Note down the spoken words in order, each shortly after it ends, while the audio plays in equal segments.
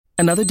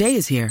Another day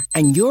is here,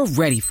 and you're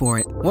ready for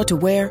it. What to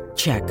wear?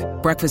 Check.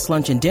 Breakfast,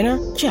 lunch, and dinner?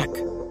 Check.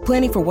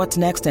 Planning for what's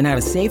next and how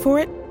to save for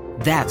it?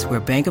 That's where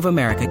Bank of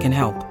America can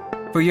help.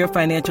 For your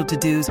financial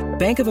to-dos,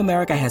 Bank of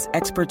America has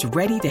experts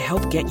ready to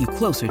help get you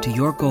closer to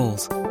your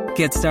goals.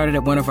 Get started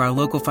at one of our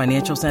local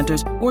financial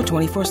centers or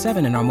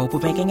 24/7 in our mobile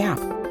banking app.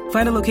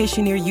 Find a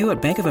location near you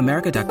at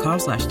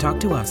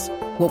bankofamerica.com/talktous.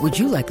 What would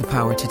you like the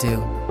power to do?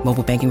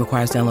 Mobile banking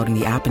requires downloading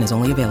the app and is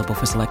only available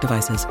for select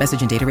devices.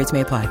 Message and data rates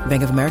may apply.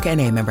 Bank of America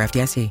N.A., member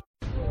FDIC.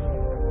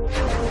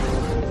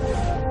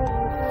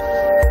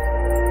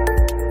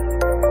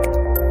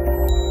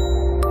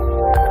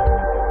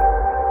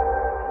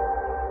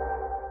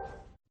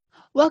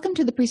 Welcome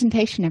to the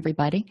presentation,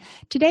 everybody.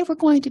 Today we're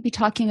going to be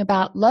talking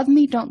about Love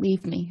Me, Don't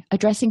Leave Me,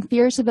 addressing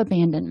fears of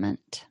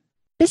abandonment.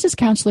 This is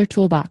Counselor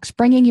Toolbox,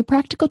 bringing you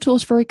practical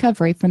tools for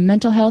recovery from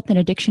mental health and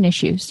addiction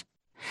issues.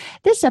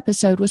 This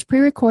episode was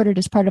pre-recorded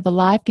as part of a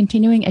live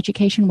continuing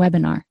education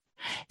webinar.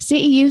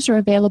 CEUs are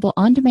available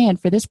on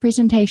demand for this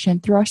presentation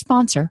through our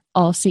sponsor,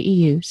 All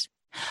CEUs.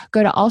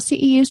 Go to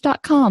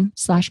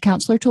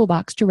allceus.com/Counselor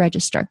Toolbox to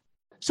register.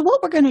 So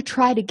what we're going to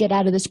try to get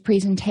out of this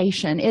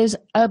presentation is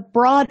a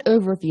broad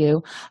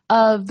overview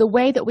of the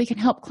way that we can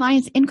help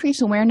clients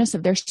increase awareness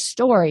of their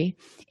story,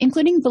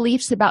 including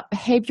beliefs about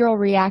behavioral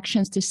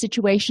reactions to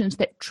situations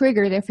that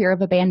trigger their fear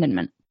of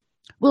abandonment.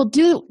 We'll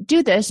do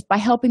this by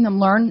helping them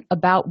learn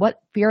about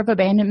what fear of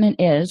abandonment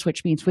is,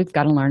 which means we've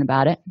got to learn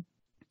about it.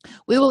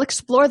 We will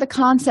explore the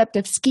concept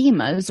of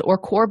schemas or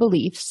core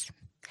beliefs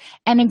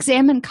and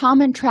examine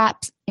common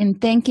traps in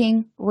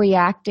thinking,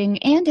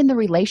 reacting, and in the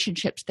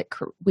relationships that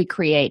we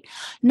create,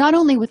 not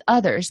only with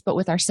others, but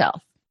with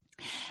ourselves.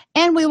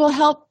 And we will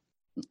help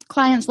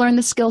clients learn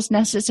the skills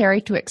necessary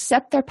to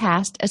accept their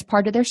past as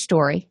part of their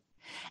story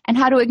and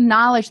how to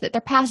acknowledge that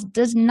their past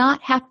does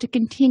not have to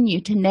continue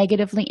to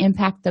negatively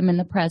impact them in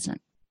the present.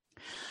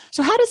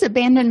 So how does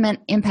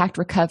abandonment impact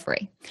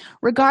recovery?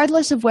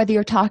 Regardless of whether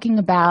you're talking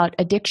about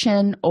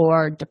addiction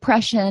or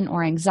depression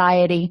or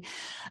anxiety,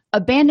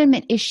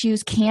 abandonment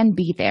issues can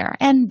be there,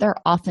 and they're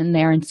often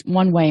there in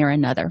one way or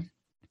another.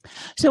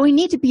 So we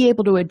need to be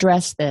able to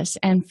address this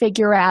and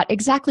figure out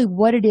exactly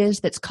what it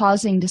is that's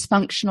causing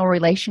dysfunctional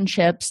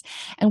relationships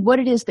and what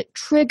it is that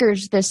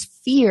triggers this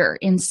fear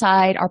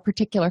inside our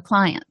particular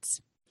clients.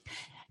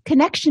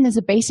 Connection is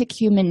a basic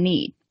human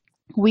need.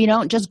 We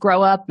don't just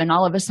grow up and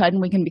all of a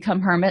sudden we can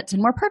become hermits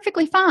and we're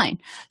perfectly fine.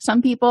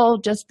 Some people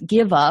just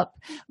give up,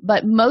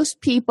 but most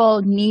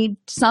people need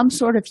some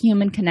sort of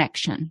human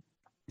connection.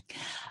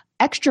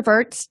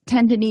 Extroverts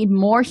tend to need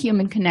more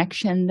human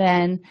connection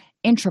than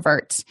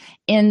introverts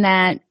in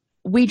that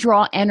we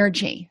draw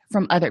energy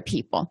from other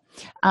people.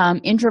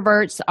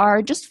 Introverts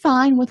are just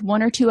fine with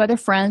one or two other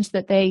friends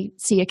that they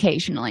see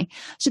occasionally.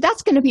 So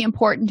that's going to be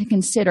important to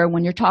consider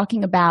when you're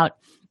talking about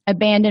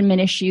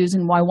abandonment issues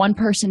and why one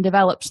person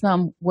develops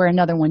them where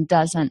another one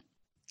doesn't.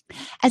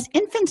 As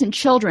infants and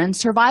children,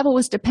 survival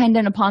was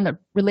dependent upon the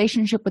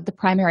relationship with the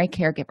primary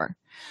caregiver.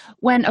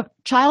 When a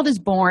child is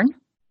born,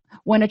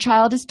 when a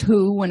child is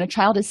 2, when a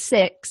child is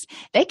 6,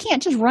 they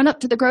can't just run up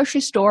to the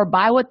grocery store,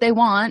 buy what they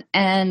want,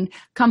 and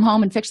come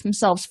home and fix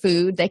themselves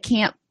food. They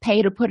can't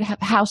pay to put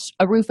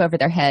a roof over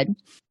their head.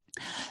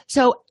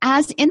 So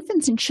as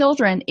infants and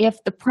children,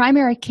 if the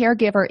primary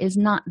caregiver is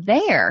not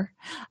there,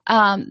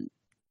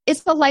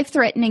 it's a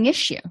life-threatening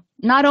issue.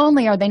 Not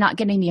only are they not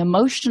getting the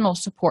emotional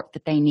support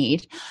that they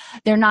need,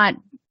 they're not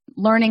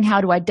learning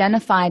how to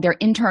identify their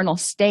internal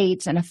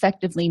states and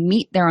effectively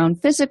meet their own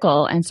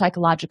physical and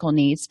psychological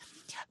needs.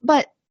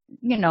 But,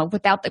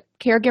 without the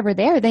caregiver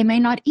there, they may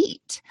not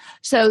eat.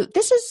 So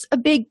this is a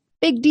big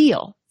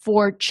deal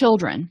for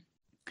children.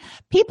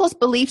 People's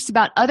beliefs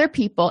about other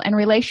people and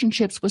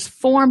relationships was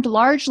formed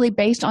largely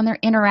based on their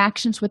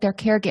interactions with their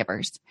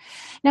caregivers.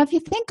 Now, if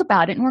you think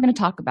about it, and we're going to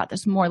talk about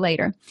this more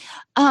later,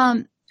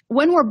 when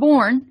we're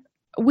born,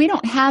 we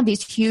don't have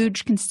these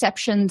huge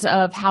conceptions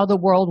of how the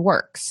world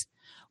works.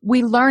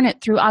 We learn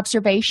it through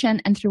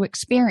observation and through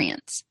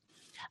experience.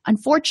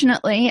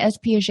 Unfortunately, as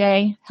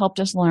Piaget helped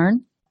us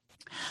learn,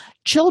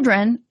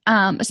 children,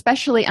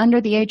 especially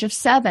under the age of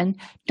 7,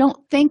 don't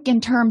think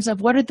in terms of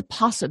what are the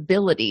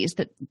possibilities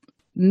that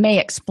may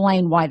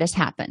explain why this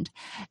happened.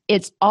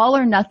 It's all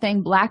or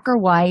nothing, black or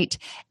white,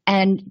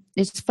 and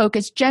it's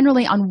focused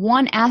generally on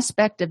one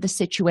aspect of the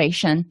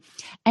situation,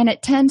 and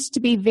it tends to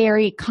be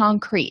very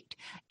concrete.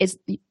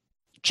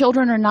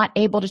 Children are not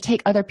able to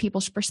take other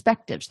people's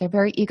perspectives. They're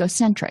very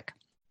egocentric.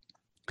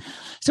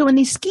 So when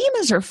these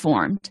schemas are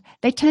formed,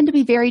 they tend to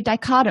be very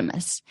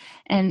dichotomous.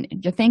 And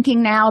you're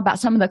thinking now about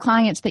some of the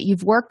clients that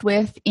you've worked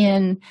with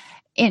in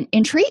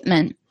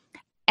treatment,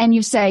 and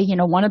you say,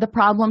 one of the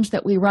problems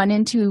that we run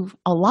into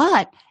a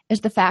lot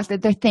is the fact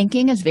that their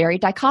thinking is very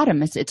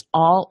dichotomous. It's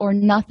all or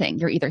nothing.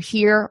 You're either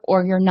here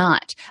or you're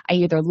not. I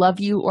either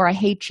love you or I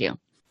hate you.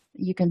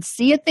 You can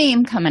see a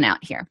theme coming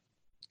out here.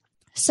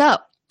 So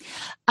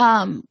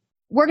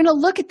we're going to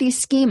look at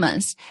these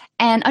schemas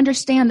and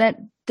understand that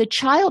the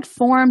child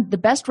formed the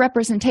best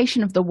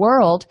representation of the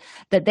world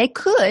that they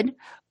could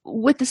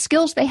with the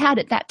skills they had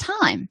at that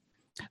time.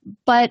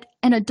 But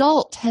an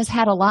adult has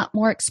had a lot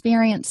more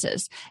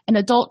experiences. An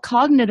adult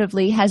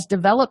cognitively has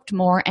developed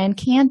more and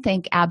can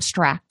think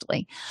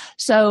abstractly.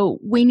 So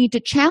we need to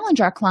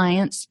challenge our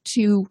clients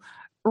to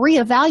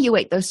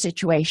reevaluate those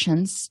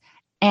situations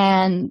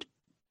and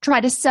try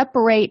to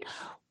separate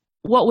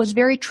what was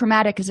very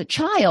traumatic as a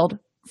child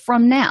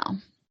from now.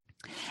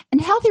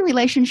 And healthy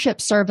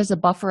relationships serve as a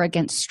buffer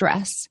against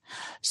stress.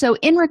 So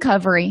in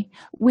recovery,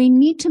 we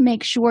need to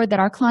make sure that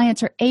our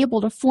clients are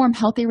able to form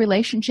healthy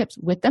relationships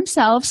with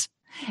themselves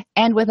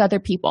and with other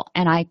people.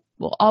 And I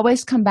will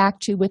always come back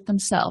to with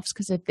themselves,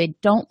 because if they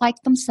don't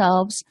like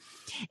themselves,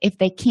 if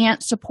they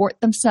can't support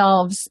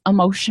themselves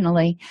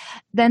emotionally,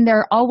 then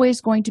they're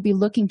always going to be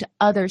looking to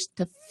others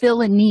to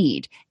fill a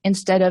need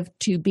instead of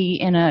to be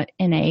in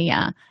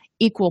a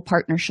equal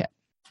partnership.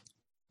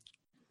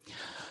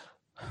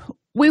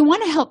 We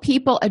want to help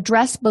people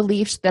address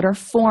beliefs that are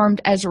formed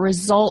as a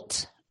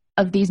result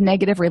of these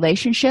negative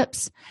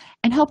relationships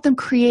and help them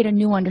create a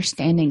new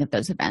understanding of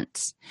those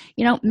events.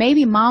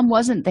 Maybe mom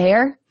wasn't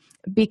there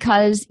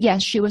because,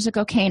 yes, she was a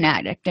cocaine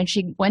addict and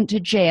she went to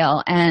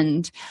jail,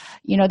 and,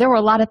 there were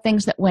a lot of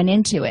things that went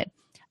into it.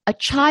 A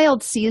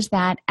child sees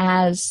that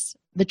as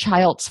the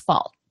child's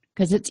fault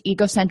because it's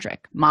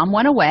egocentric. Mom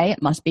went away.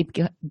 It must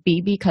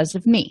be because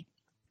of me.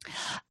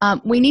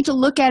 We need to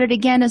look at it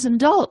again as an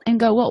adult and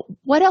go, well,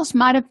 what else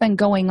might have been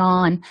going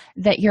on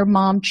that your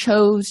mom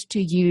chose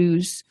to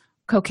use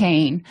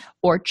cocaine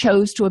or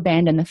chose to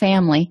abandon the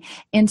family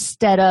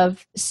instead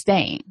of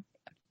staying?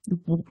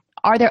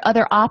 Are there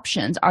other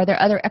options? Are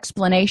there other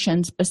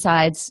explanations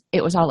besides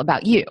it was all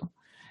about you?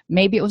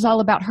 Maybe it was all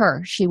about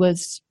her. She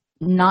was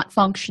not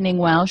functioning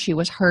well. She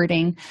was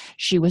hurting.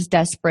 She was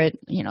desperate.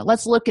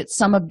 Let's look at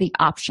some of the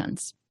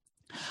options.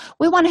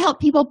 We want to help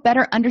people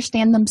better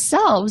understand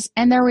themselves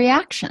and their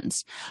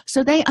reactions,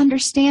 so they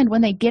understand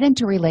when they get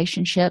into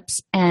relationships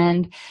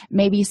and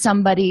maybe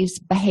somebody's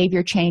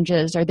behavior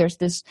changes or there's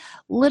this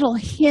little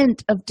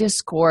hint of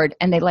discord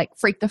and they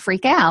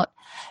freak out.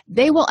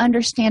 They will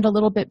understand a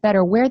little bit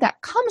better where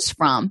that comes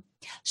from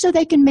so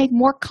they can make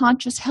more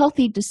conscious,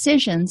 healthy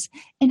decisions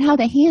in how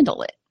they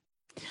handle it.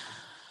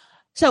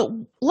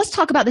 So let's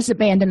talk about this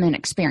abandonment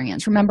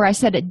experience. Remember, I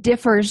said it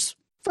differs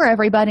for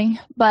everybody,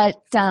 but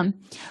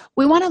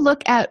we want to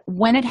look at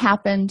when it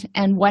happened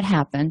and what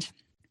happened.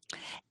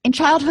 In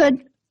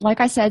childhood, like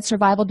I said,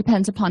 survival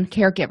depends upon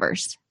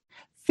caregivers.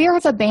 Fear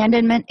of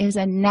abandonment is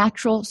a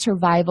natural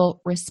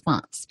survival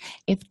response.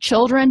 If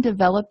children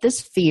develop this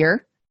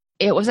fear,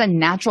 it was a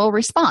natural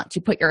response.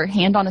 You put your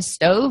hand on a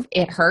stove,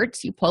 it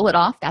hurts, you pull it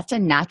off. That's a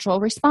natural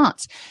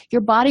response.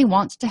 Your body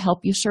wants to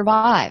help you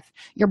survive.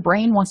 Your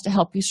brain wants to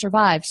help you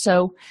survive.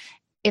 So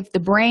if the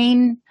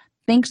brain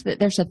thinks that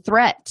there's a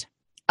threat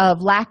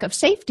of lack of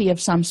safety of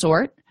some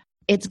sort,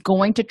 it's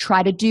going to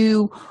try to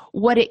do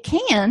what it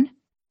can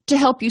to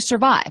help you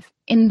survive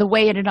in the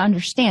way it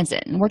understands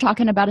it. And we're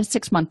talking about a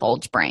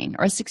 6-month-old's brain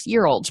or a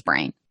 6-year-old's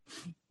brain.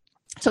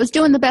 So it's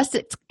doing the best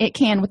it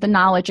can with the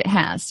knowledge it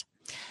has.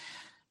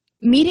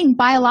 Meeting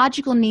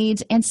biological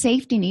needs and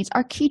safety needs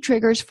are key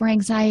triggers for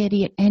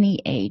anxiety at any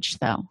age,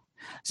 though.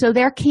 So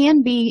there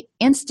can be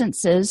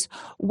instances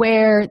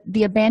where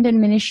the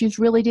abandonment issues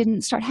really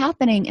didn't start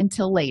happening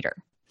until later.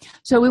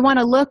 So we want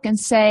to look and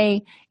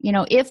say,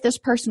 if this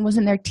person was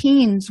in their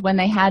teens when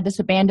they had this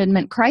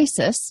abandonment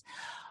crisis,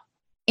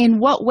 in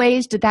what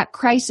ways did that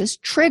crisis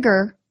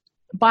trigger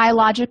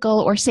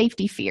biological or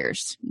safety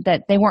fears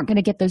that they weren't going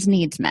to get those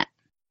needs met?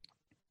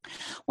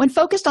 When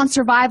focused on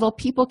survival,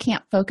 people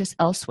can't focus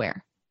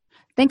elsewhere.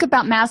 Think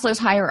about Maslow's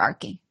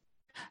hierarchy.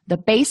 The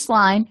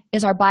baseline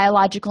is our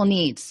biological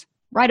needs.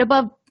 Right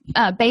above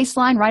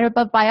baseline, right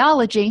above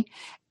biology,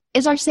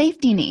 is our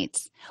safety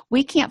needs.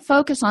 We can't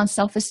focus on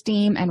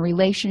self-esteem and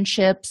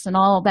relationships and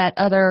all that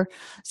other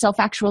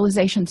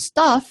self-actualization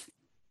stuff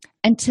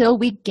until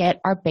we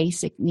get our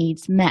basic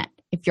needs met.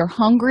 If you're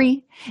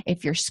hungry,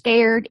 if you're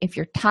scared, if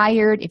you're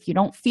tired, if you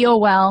don't feel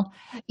well,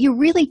 you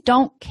really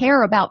don't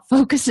care about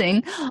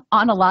focusing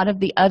on a lot of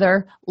the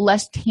other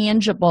less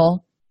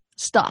tangible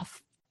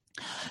stuff.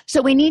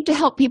 So we need to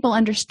help people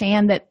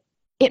understand that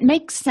it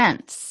makes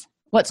sense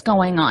what's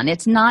going on.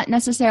 It's not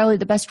necessarily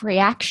the best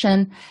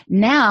reaction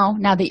now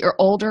that you're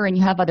older and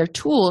you have other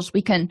tools.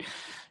 We can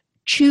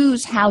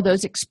choose how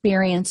those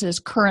experiences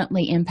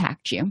currently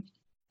impact you.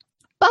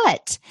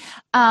 But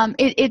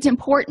it's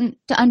important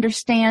to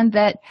understand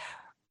that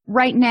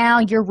right now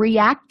you're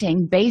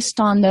reacting based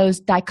on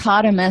those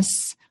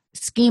dichotomous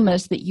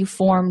schemas that you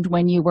formed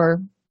when you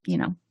were,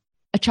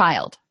 a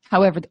child,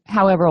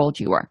 however old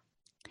you were.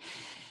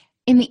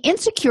 In the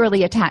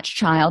insecurely attached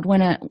child,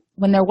 when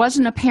there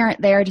wasn't a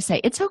parent there to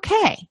say it's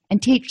okay and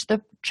teach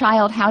the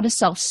child how to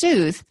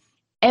self-soothe,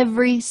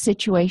 every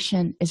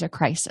situation is a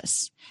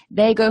crisis.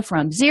 They go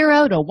from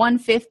 0 to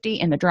 150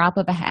 in the drop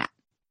of a hat,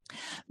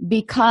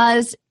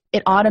 because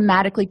it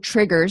automatically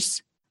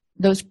triggers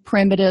those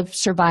primitive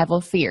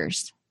survival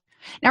fears.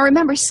 Now,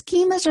 remember,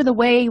 schemas are the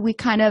way we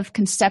kind of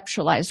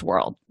conceptualize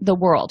the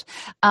world.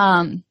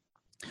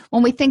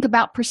 when we think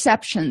about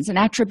perceptions and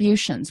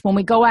attributions, when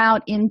we go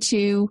out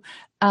into,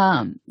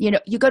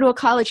 you go to a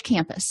college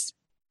campus,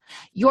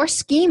 your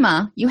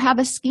schema, you have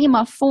a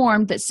schema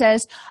formed that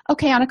says,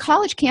 okay, on a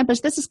college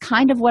campus, this is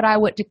kind of what I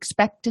would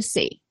expect to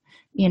see.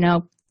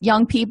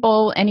 Young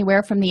people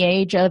anywhere from the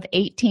age of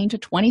 18 to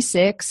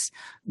 26,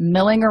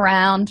 milling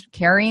around,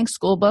 carrying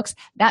school books.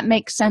 That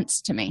makes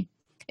sense to me.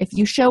 If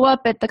you show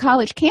up at the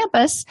college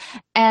campus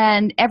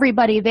and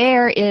everybody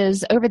there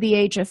is over the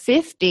age of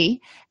 50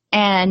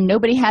 and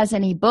nobody has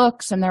any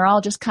books and they're all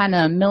just kind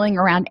of milling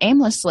around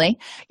aimlessly,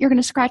 you're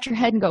going to scratch your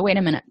head and go, wait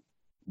a minute,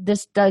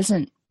 this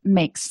doesn't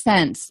make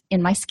sense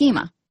in my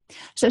schema.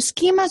 So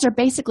schemas are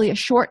basically a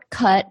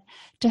shortcut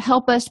to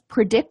help us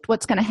predict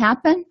what's going to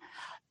happen,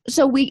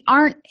 so we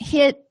aren't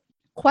hit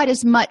quite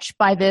as much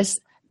by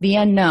the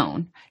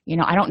unknown.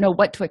 I don't know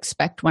what to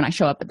expect when I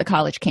show up at the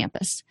college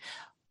campus.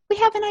 We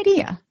have an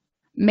idea.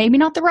 Maybe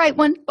not the right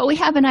one, but we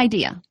have an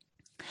idea.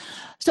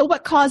 So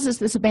what causes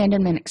this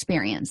abandonment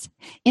experience?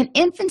 In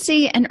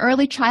infancy and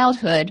early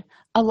childhood,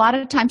 a lot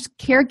of times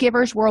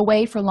caregivers were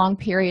away for long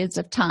periods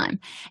of time.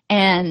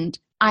 And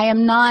I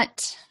am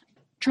not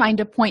trying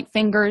to point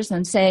fingers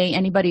and say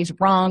anybody's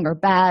wrong or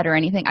bad or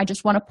anything. I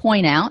just want to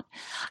point out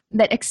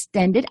that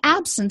extended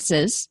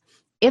absences,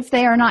 if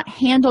they are not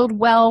handled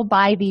well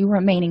by the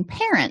remaining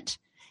parent,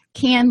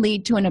 can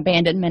lead to an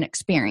abandonment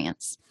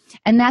experience.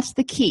 And that's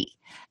the key.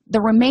 The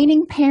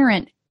remaining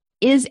parent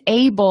is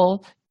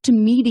able to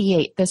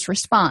mediate this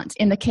response.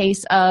 In the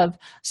case of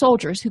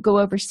soldiers who go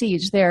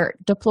overseas, they're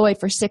deployed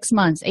for 6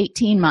 months,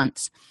 18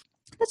 months.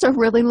 That's a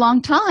really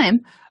long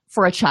time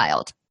for a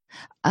child.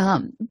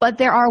 But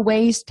there are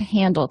ways to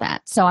handle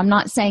that. So I'm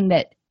not saying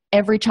that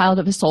every child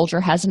of a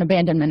soldier has an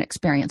abandonment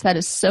experience. That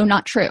is so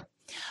not true.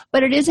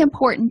 But it is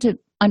important to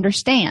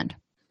understand.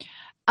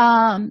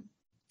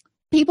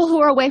 People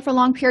who are away for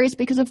long periods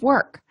because of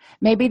work.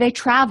 Maybe they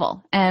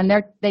travel and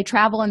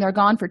they're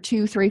gone for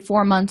 2, 3,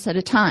 4 months at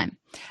a time.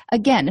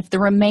 Again, if the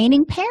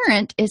remaining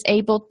parent is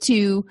able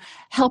to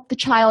help the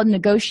child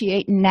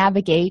negotiate and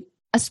navigate,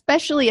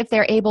 especially if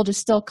they're able to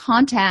still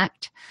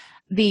contact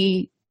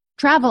the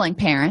traveling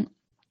parent,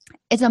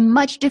 it's a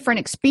much different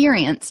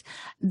experience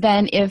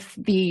than if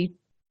the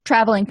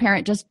traveling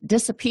parent just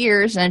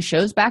disappears and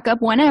shows back up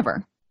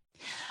whenever.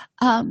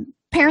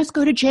 Parents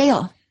go to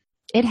jail.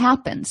 It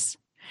happens.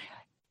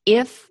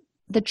 If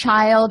the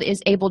child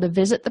is able to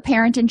visit the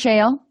parent in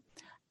jail,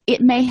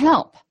 it may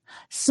help.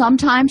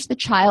 Sometimes the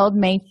child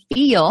may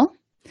feel,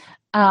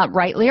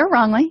 rightly or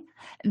wrongly,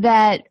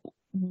 that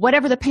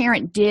whatever the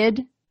parent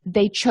did,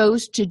 they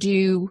chose to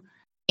do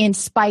in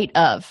spite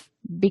of,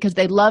 because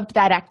they loved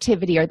that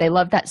activity or they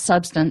loved that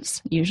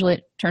substance. Usually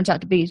it turns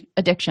out to be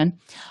addiction,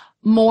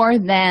 more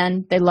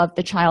than they loved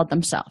the child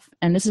themselves.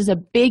 And this is a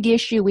big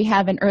issue we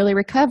have in early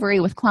recovery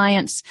with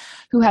clients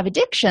who have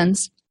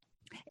addictions,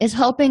 is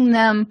helping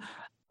them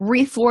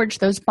reforge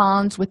those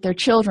bonds with their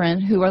children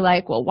who are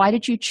like, well, why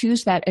did you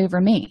choose that over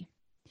me?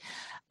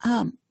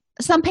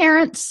 Some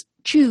parents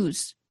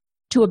choose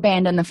to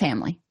abandon the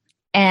family.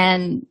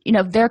 And,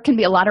 there can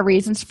be a lot of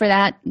reasons for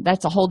that.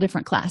 That's a whole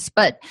different class.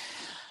 But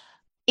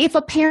if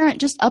a parent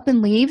just up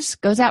and leaves,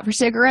 goes out for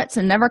cigarettes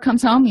and never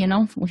comes home,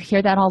 we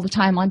hear that all the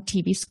time on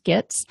TV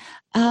skits,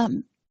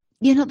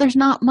 there's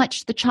not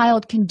much the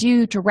child can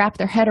do to wrap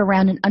their head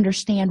around and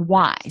understand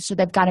why. So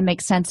they've got to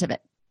make sense of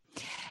it.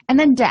 And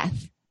then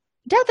death.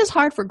 Death is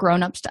hard for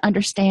grown-ups to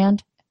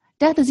understand.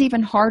 Death is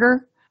even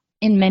harder,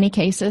 in many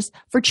cases,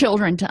 for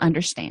children to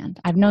understand.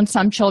 I've known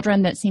some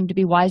children that seem to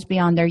be wise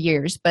beyond their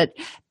years, but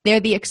they're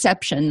the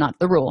exception, not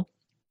the rule.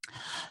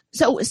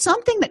 So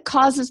something that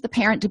causes the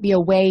parent to be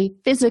away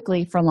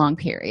physically for long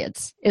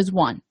periods is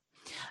one.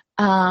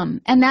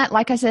 And that,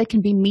 like I said,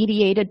 can be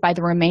mediated by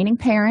the remaining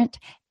parent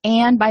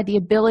and by the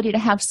ability to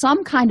have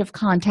some kind of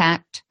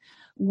contact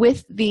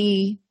with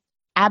the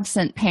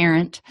absent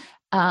parent,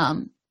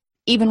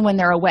 even when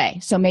they're away.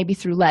 So maybe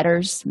through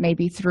letters,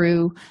 maybe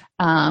through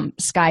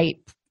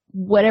Skype,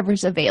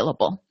 whatever's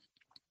available.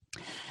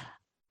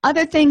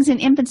 Other things in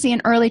infancy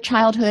and early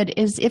childhood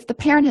is if the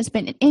parent has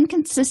been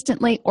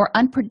inconsistently or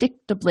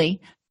unpredictably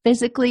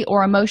physically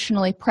or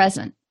emotionally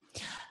present.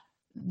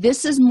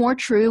 This is more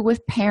true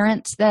with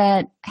parents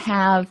that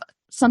have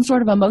some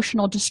sort of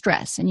emotional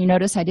distress. And you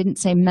notice I didn't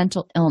say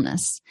mental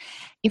illness.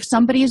 If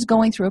somebody is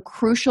going through a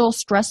crucial,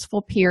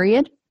 stressful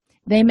period,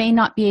 they may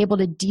not be able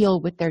to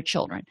deal with their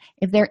children.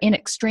 If they're in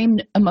extreme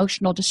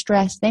emotional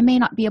distress, they may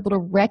not be able to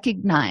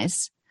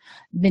recognize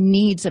the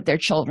needs of their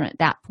children at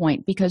that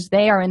point because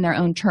they are in their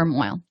own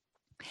turmoil.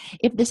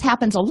 If this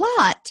happens a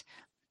lot,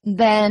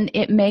 then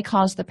it may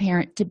cause the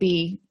parent to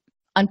be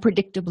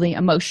unpredictably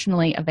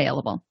emotionally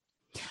available.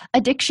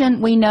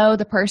 Addiction, we know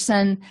the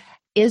person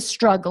is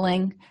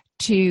struggling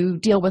to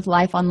deal with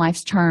life on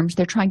life's terms.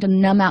 They're trying to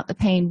numb out the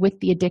pain with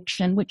the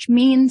addiction, which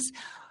means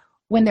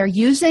when they're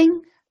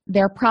using,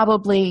 they're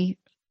probably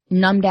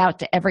numbed out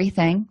to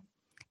everything.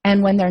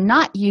 And when they're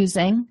not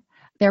using,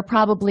 they're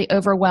probably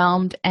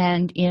overwhelmed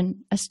and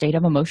in a state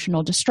of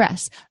emotional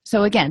distress.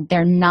 So again,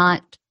 they're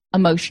not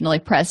emotionally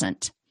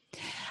present.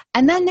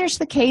 And then there's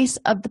the case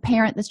of the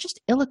parent that's just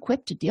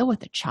ill-equipped to deal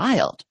with a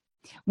child.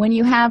 When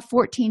you have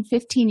 14,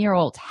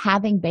 15-year-olds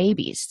having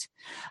babies,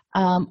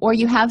 or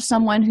you have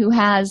someone who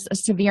has a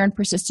severe and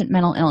persistent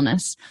mental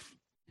illness,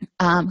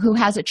 who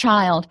has a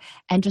child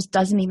and just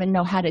doesn't even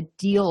know how to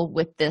deal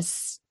with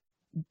this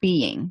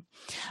being.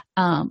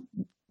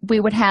 We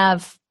would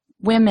have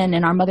women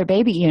in our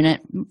mother-baby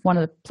unit, one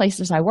of the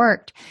places I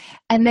worked,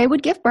 and they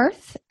would give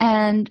birth,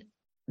 and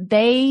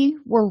they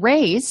were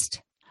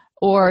raised,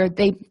 or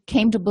they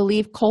came to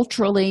believe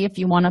culturally, if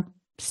you want to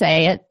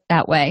say it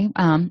that way.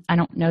 I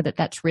don't know that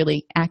that's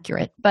really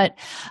accurate, but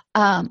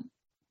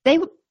they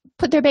would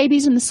put their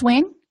babies in the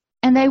swing,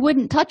 and they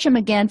wouldn't touch them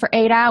again for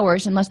 8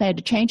 hours unless they had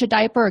to change a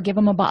diaper or give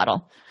them a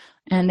bottle.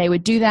 And they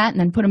would do that and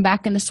then put them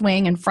back in the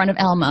swing in front of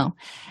Elmo.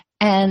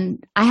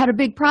 And I had a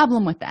big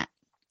problem with that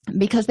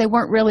because they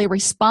weren't really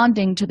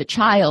responding to the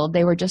child.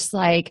 They were just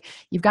like,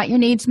 you've got your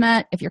needs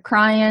met. If you're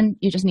crying,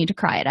 you just need to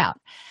cry it out.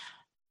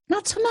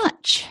 Not so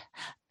much.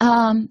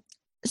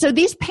 So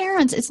these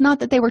parents, it's not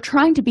that they were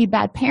trying to be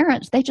bad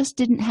parents. They just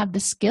didn't have the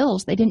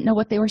skills. They didn't know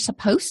what they were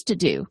supposed to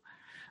do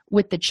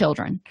with the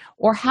children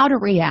or how to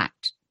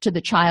react to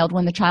the child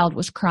when the child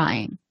was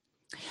crying.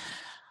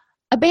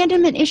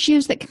 Abandonment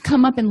issues that can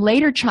come up in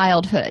later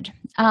childhood.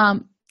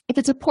 If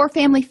it's a poor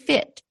family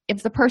fit,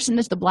 if the person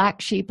is the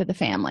black sheep of the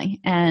family,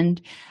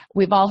 and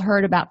we've all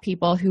heard about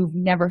people who've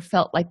never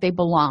felt like they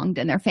belonged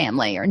in their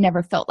family or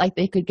never felt like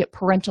they could get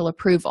parental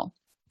approval,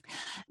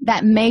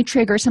 that may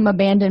trigger some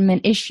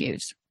abandonment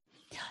issues.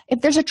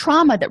 If there's a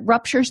trauma that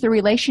ruptures the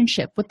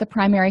relationship with the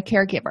primary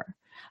caregiver,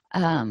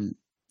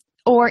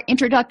 or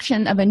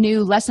introduction of a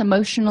new, less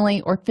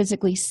emotionally or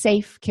physically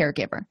safe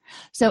caregiver.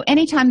 So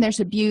anytime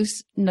there's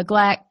abuse,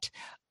 neglect,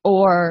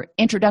 or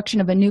introduction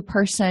of a new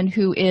person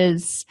who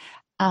is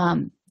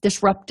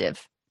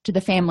disruptive to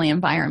the family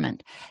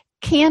environment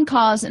can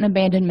cause an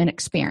abandonment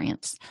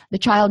experience. The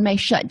child may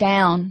shut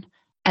down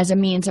as a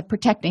means of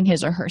protecting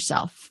his or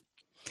herself.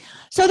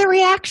 So the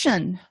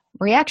reaction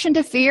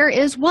to fear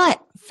is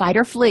what? Fight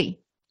or flee.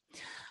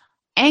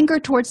 Anger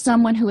towards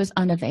someone who is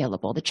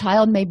unavailable. The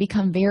child may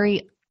become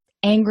very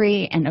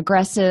angry and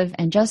aggressive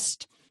and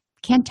just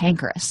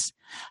cantankerous.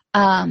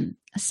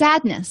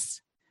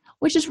 Sadness,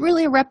 which is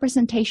really a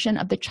representation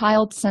of the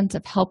child's sense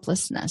of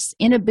helplessness,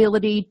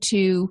 inability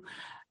to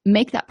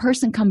make that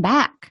person come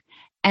back,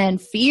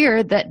 and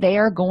fear that they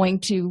are going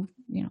to,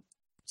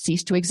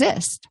 cease to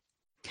exist.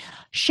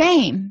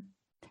 Shame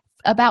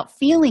about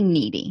feeling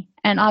needy,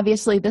 and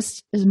obviously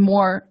this is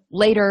more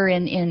later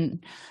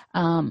in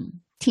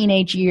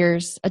teenage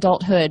years,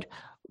 adulthood,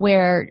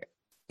 where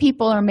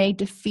people are made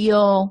to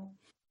feel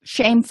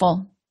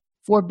shameful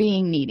for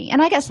being needy.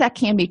 And I guess that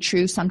can be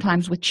true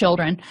sometimes with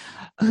children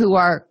who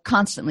are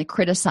constantly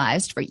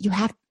criticized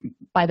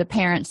by the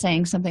parent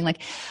saying something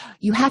like,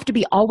 you have to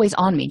be always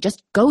on me,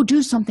 just go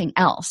do something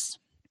else.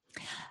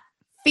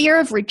 Fear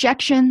of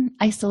rejection,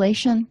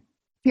 isolation,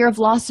 fear of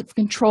loss of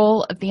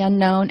control of the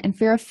unknown, and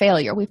fear of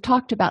failure. We've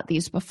talked about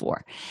these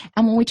before.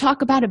 And when we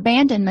talk about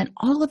abandonment,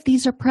 all of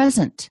these are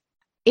present.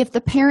 If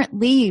the parent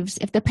leaves,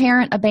 if the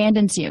parent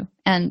abandons you,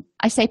 and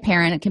I say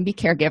parent, it can be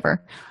caregiver,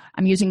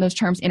 I'm using those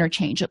terms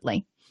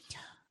interchangeably,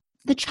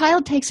 the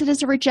child takes it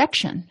as a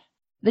rejection.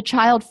 The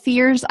child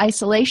fears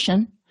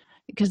isolation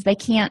because they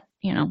can't,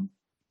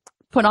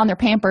 put on their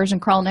Pampers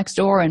and crawl next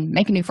door and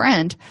make a new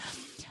friend.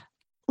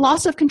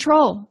 Loss of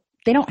control.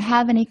 They don't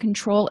have any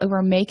control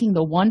over making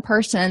the one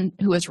person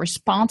who is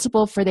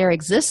responsible for their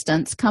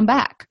existence come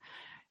back.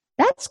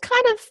 That's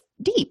kind of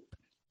deep.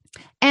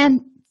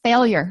 And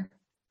failure.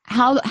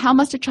 How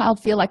must a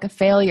child feel like a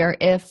failure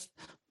if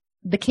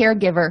the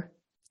caregiver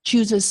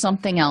chooses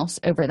something else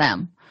over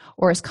them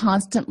or is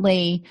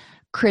constantly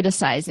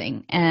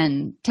criticizing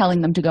and telling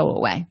them to go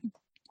away?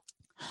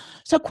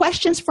 So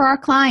questions for our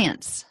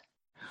clients.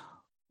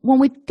 When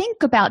we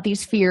think about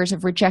these fears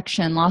of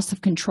rejection, loss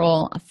of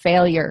control, of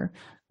failure,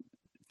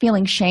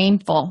 feeling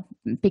shameful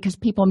because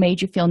people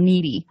made you feel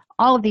needy,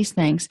 all of these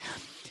things,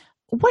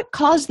 what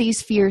caused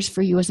these fears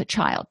for you as a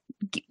child?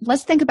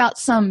 Let's think about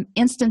some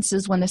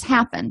instances when this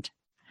happened.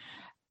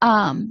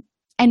 And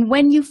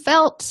when you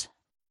felt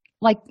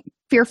like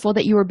fearful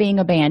that you were being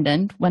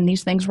abandoned, when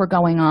these things were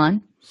going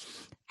on,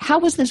 how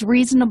was this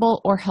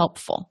reasonable or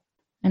helpful?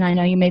 And I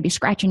know you may be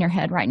scratching your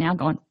head right now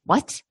going,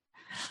 what?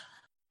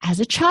 As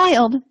a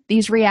child,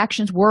 these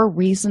reactions were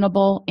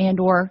reasonable and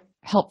or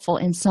helpful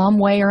in some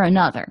way or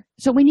another.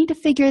 So we need to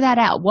figure that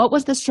out. What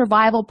was the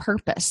survival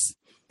purpose?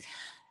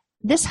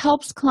 This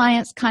helps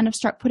clients kind of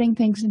start putting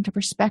things into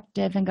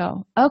perspective and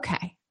go,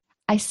 okay,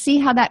 I see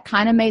how that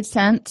kind of made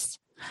sense.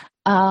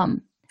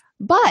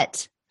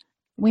 But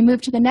we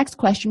move to the next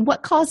question.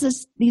 What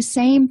causes these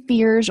same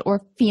fears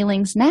or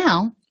feelings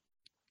now?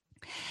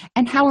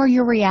 And how are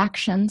your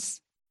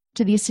reactions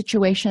to these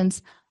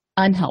situations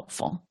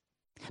unhelpful?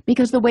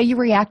 Because the way you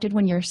reacted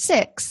when you're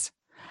 6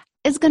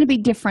 is going to be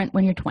different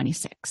when you're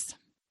 26.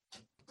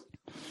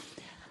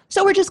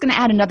 So we're just going to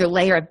add another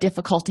layer of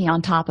difficulty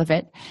on top of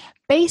it.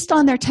 Based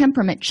on their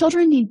temperament,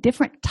 children need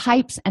different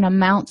types and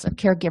amounts of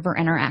caregiver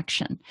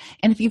interaction.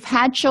 And if you've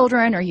had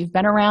children, or you've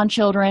been around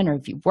children, or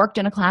if you've worked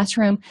in a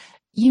classroom,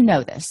 you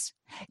know this.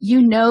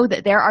 You know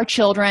that there are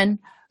children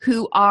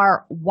who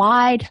are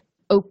wide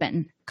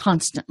open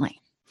constantly.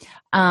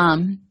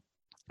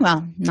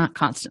 Well, not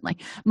constantly.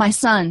 My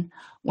son,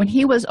 when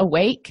he was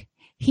awake,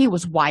 he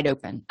was wide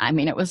open. I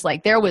mean, it was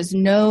like there was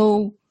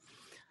no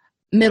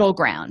middle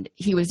ground.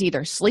 He was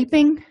either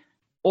sleeping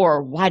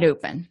or wide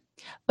open.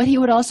 But he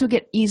would also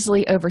get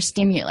easily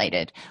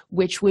overstimulated,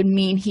 which would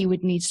mean he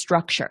would need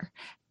structure.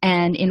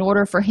 And in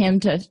order for him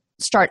to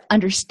start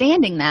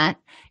understanding that,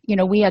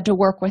 we had to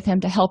work with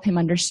him to help him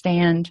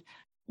understand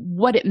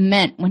what it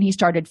meant when he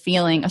started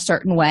feeling a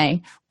certain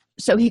way,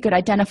 so he could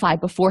identify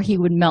before he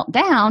would melt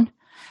down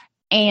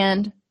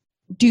and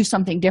do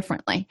something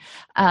differently.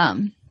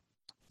 Then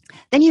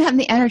you have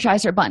the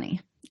Energizer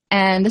Bunny.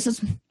 And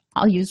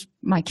I'll use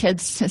my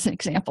kids as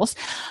examples.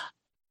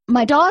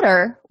 My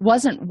daughter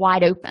wasn't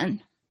wide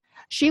open.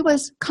 She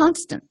was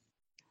constant,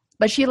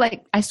 but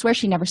I swear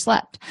she never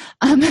slept.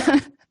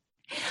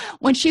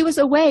 When she was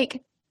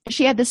awake,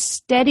 she had this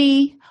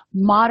steady,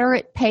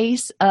 moderate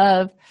pace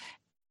of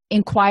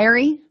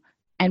inquiry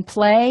and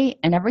play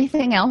and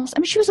everything else. I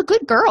mean, she was a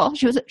good girl.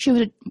 She was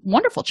a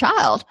wonderful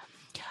child,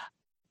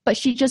 but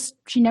she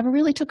never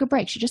really took a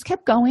break. She just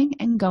kept going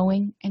and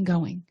going and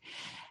going.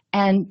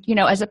 And,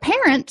 as a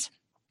parent,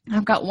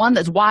 I've got one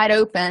that's wide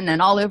open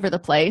and all over the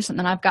place, and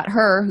then I've got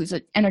her who's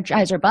an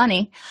Energizer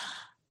Bunny.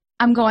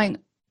 I'm going,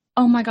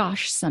 oh my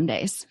gosh, some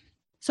days.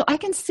 So I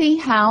can see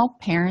how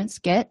parents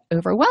get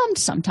overwhelmed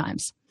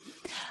sometimes.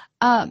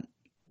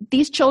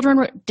 These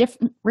children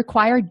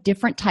require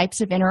different types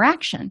of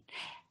interaction.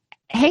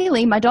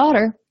 Haley, my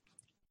daughter,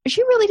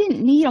 she really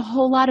didn't need a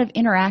whole lot of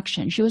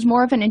interaction. She was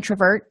more of an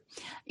introvert.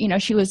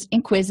 She was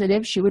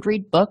inquisitive. She would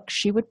read books.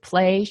 She would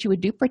play. She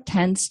would do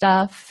pretend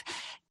stuff.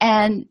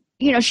 And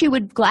she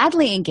would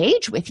gladly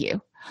engage with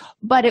you,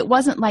 but it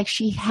wasn't like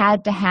she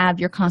had to have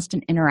your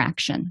constant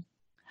interaction.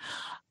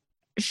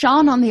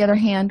 Sean, on the other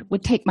hand,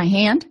 would take my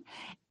hand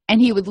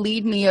and he would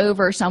lead me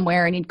over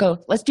somewhere and he'd go,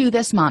 let's do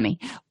this, Mommy,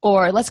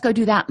 or let's go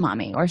do that,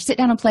 Mommy, or sit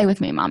down and play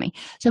with me, Mommy.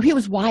 So he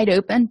was wide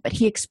open, but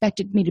he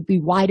expected me to be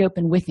wide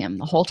open with him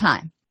the whole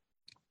time.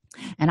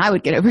 And I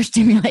would get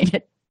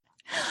overstimulated.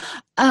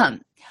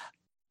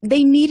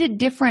 They needed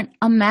different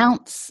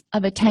amounts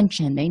of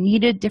attention. They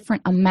needed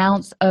different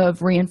amounts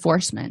of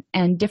reinforcement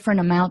and different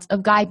amounts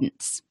of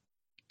guidance.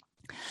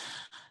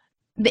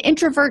 The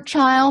introvert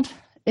child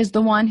is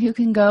the one who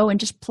can go and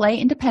just play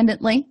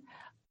independently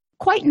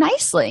quite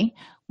nicely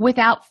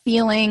without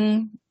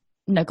feeling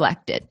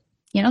neglected.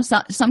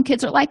 Some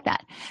kids are like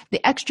that. The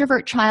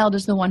extrovert child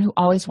is the one who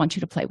always wants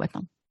you to play with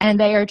them. And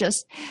they are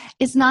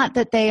it's not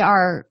that they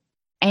are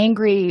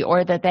angry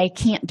or that they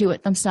can't do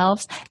it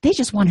themselves. They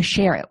just want to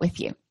share it with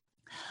you.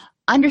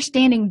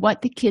 Understanding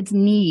what the kids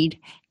need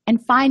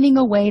and finding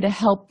a way to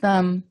help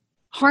them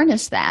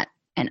harness that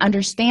and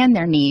understand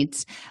their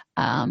needs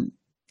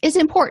is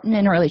important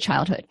in early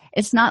childhood.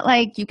 It's not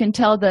like you can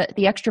tell the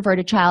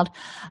extroverted child,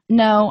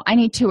 no, I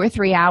need 2 or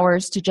 3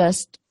 hours to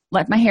just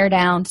let my hair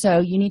down, so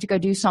you need to go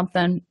do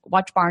something,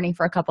 watch Barney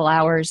for a couple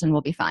hours, and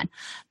we'll be fine.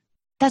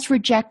 That's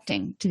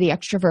rejecting to the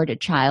extroverted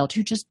child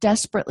who just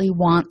desperately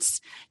wants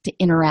to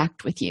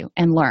interact with you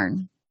and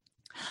learn.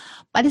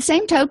 By the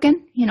same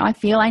token, I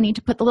feel I need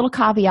to put the little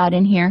caveat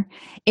in here.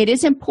 It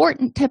is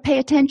important to pay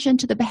attention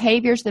to the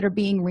behaviors that are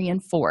being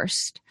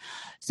reinforced.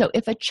 So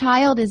if a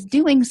child is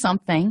doing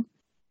something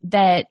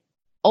that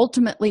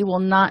ultimately will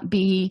not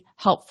be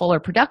helpful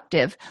or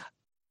productive,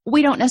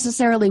 we don't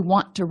necessarily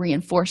want to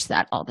reinforce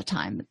that all the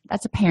time.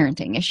 That's a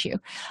parenting issue.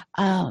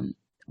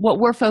 What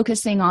we're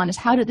focusing on is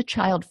how did the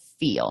child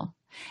feel,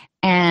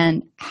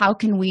 and how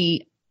can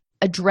we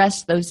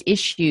address those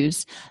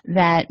issues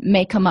that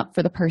may come up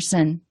for the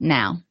person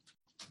now.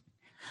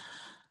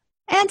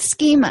 And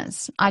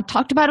schemas. I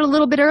talked about it a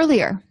little bit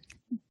earlier.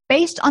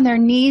 Based on their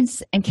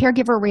needs and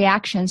caregiver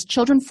reactions,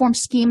 children form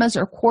schemas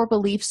or core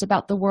beliefs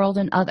about the world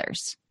and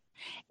others.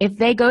 If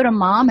they go to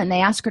mom and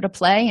they ask her to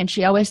play and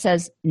she always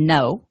says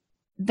no,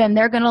 then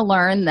they're going to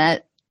learn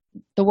that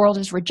the world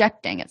is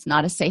rejecting. It's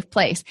not a safe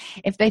place.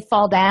 If they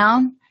fall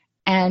down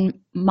and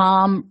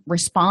mom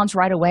responds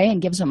right away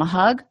and gives them a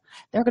hug,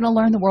 they're going to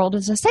learn the world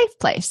is a safe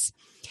place.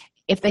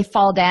 If they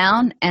fall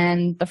down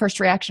and the first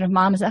reaction of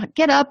mom is,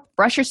 get up,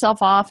 brush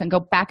yourself off, and go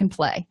back and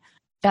play,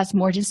 that's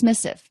more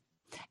dismissive.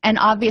 And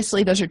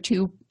obviously, those are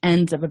two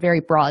ends of a very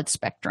broad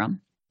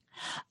spectrum.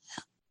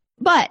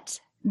 But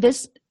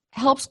this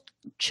helps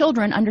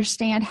children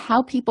understand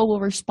how people will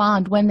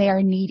respond when they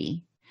are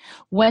needy,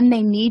 when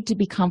they need to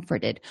be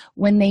comforted,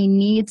 when they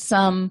need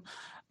some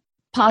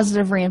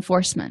positive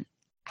reinforcement.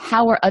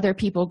 How are other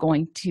people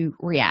going to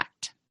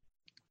react?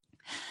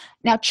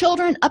 Now,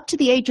 children up to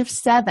the age of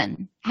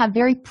 7 have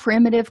very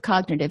primitive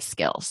cognitive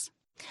skills.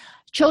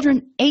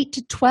 Children 8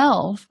 to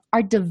 12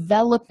 are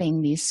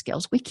developing these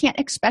skills. We can't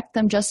expect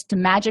them just to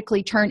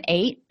magically turn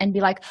 8 and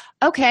be like,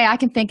 okay, I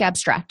can think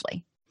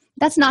abstractly.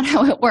 That's not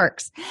how it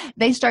works.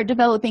 They start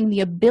developing the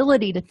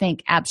ability to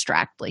think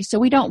abstractly. So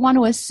we don't want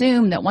to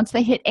assume that once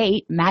they hit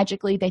 8,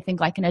 magically they think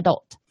like an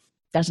adult.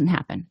 Doesn't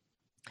happen.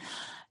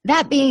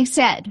 That being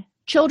said,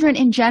 children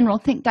in general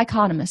think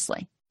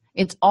dichotomously.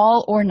 It's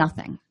all or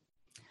nothing.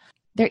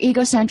 They're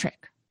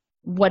egocentric.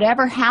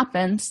 Whatever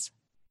happens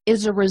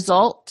is a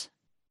result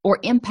or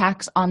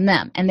impacts on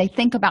them, and they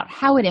think about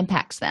how it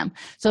impacts them.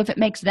 So if it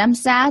makes them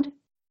sad,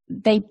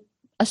 they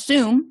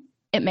assume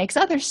it makes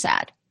others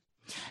sad.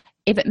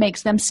 If it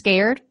makes them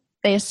scared,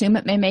 they assume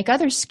it may make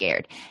others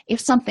scared.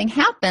 If something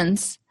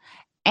happens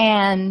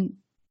and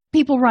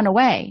people run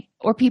away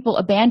or people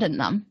abandon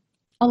them,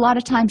 a lot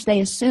of times they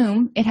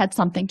assume it had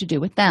something to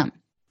do with them.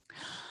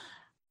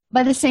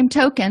 By the same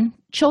token,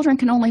 children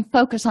can only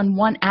focus on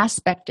one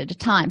aspect at a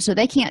time. So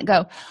they can't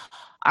go,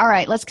 all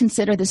right, let's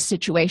consider this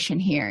situation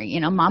here.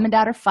 Mom and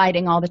dad are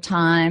fighting all the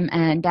time,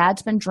 and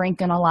dad's been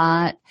drinking a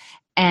lot,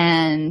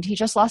 and he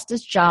just lost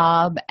his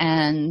job,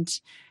 and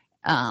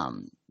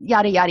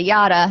yada, yada,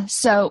 yada.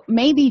 So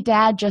maybe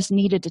dad just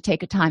needed to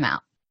take a time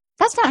out.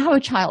 That's not how a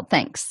child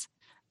thinks.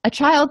 A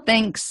child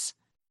thinks,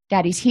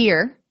 daddy's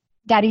here,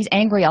 daddy's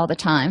angry all the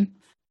time.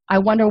 I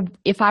wonder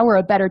if I were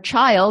a better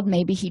child,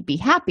 maybe he'd be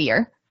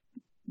happier.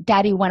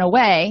 Daddy went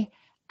away.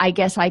 I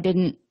guess I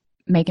didn't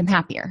make him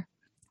happier.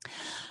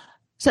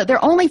 So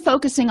they're only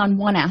focusing on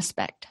one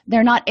aspect.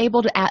 They're not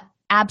able to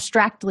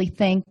abstractly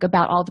think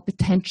about all the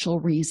potential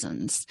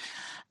reasons,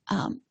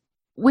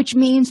 which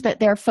means that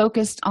they're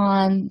focused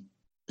on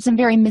some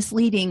very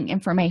misleading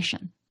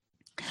information.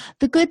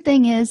 The good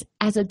thing is,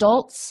 as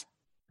adults,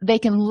 they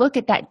can look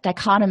at that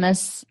dichotomy,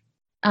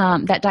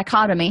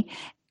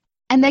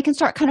 and they can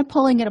start kind of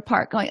pulling it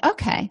apart, going,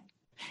 okay,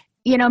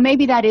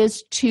 maybe that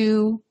is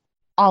too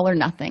all or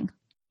nothing.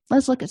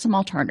 Let's look at some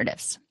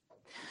alternatives.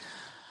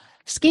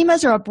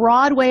 Schemas are a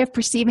broad way of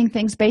perceiving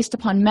things based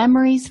upon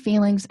memories,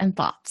 feelings, and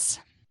thoughts.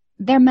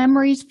 Their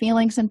memories,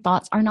 feelings, and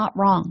thoughts are not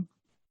wrong.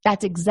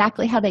 That's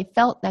exactly how they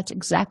felt. That's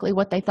exactly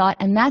what they thought.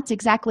 And that's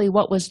exactly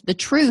what was the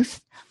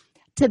truth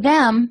to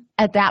them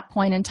at that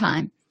point in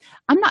time.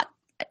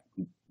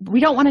 We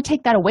don't want to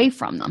take that away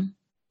from them.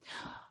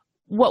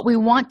 What we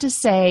want to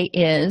say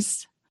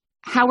is,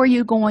 how are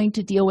you going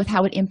to deal with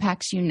how it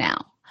impacts you now?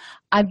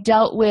 I've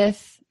dealt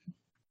with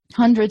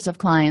hundreds of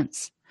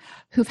clients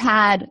who've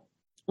had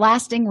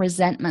lasting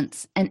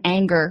resentments and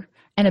anger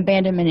and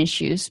abandonment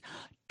issues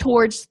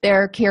towards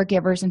their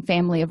caregivers and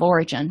family of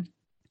origin.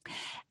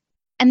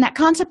 And that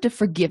concept of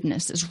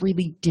forgiveness is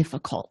really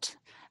difficult,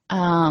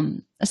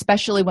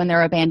 especially when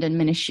there are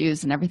abandonment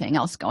issues and everything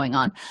else going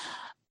on.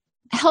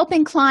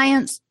 Helping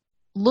clients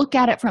look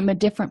at it from a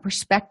different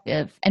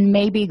perspective and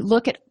maybe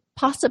look at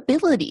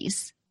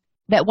possibilities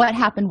that what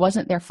happened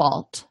wasn't their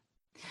fault.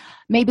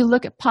 Maybe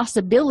look at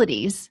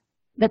possibilities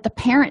that the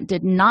parent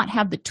did not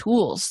have the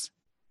tools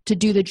to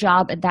do the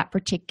job at that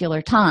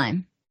particular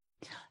time.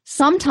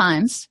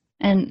 Sometimes,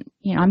 and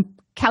I'm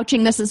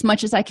couching this as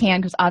much as I can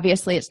because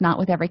obviously it's not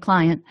with every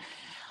client,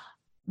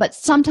 but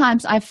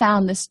sometimes I've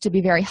found this to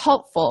be very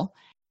helpful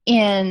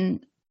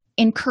in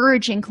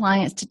encouraging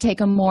clients to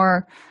take a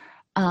more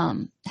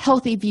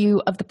healthy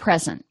view of the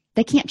present.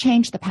 They can't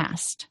change the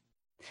past,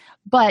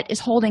 but is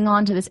holding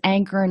on to this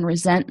anger and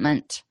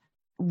resentment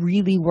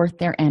really worth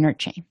their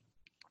energy?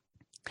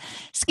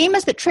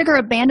 Schemas that trigger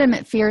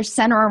abandonment fears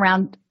center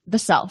around the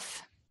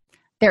self.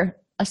 They're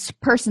a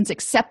person's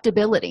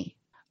acceptability,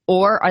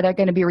 or are they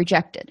going to be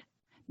rejected?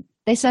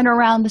 They center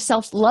around the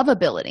self's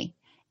lovability.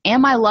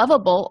 Am I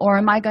lovable, or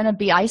am I going to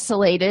be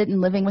isolated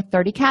and living with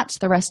 30 cats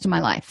the rest of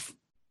my life?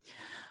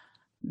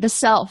 The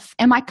self,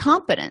 am I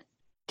competent?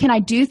 Can I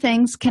do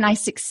things? Can I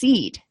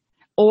succeed?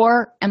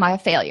 Or am I a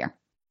failure?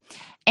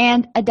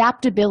 And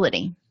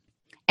adaptability.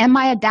 Am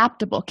I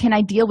adaptable? Can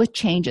I deal with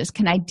changes?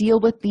 Can I deal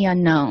with the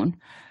unknown?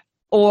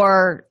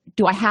 Or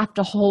do I have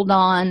to hold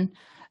on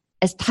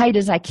as tight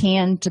as I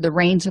can to the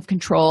reins of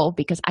control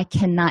because I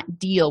cannot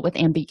deal with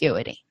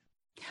ambiguity?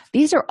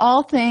 These are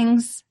all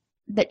things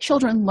that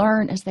children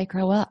learn as they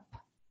grow up.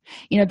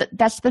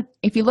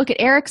 If you look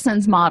at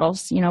Erikson's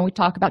models, we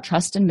talk about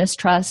trust and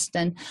mistrust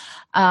and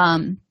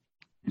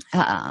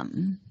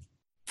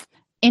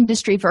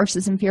industry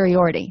versus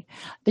inferiority.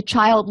 The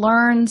child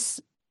learns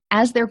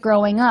as they're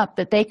growing up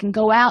that they can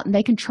go out and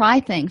they can try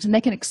things and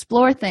they can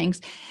explore things.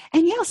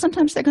 And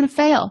sometimes they're going to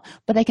fail,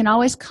 but they can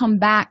always come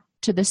back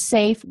to the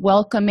safe,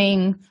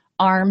 welcoming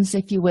arms,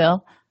 if you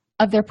will,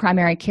 of their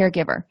primary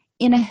caregiver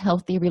in a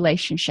healthy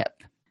relationship.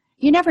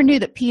 You never knew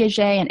that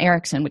Piaget and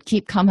Erikson would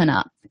keep coming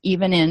up,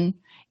 even in,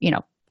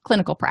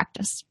 clinical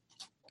practice.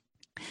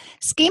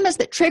 Schemas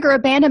that trigger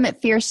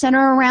abandonment fear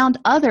center around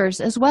others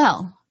as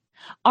well.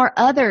 Are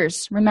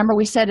others, remember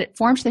we said it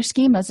forms their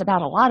schemas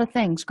about a lot of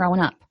things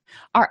growing up.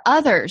 Are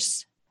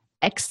others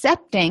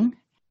accepting,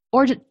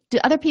 or do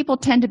other people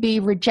tend to be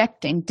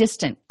rejecting,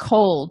 distant,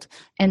 cold,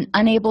 and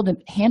unable to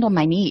handle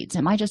my needs?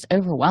 Am I just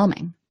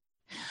overwhelming?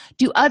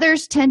 Do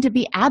others tend to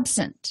be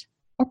absent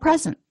or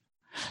present?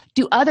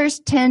 Do others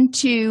tend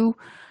to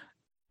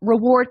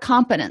reward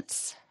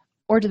competence,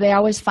 or do they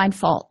always find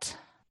fault?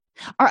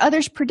 Are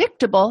others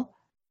predictable,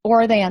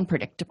 or are they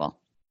unpredictable?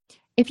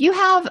 If you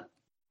have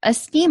a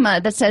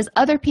schema that says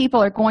other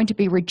people are going to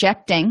be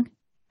rejecting,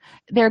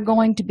 they're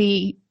going to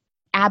be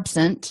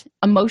absent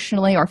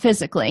emotionally or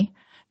physically,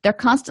 they're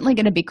constantly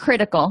going to be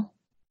critical,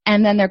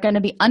 and then they're going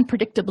to be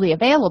unpredictably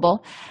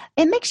available,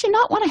 it makes you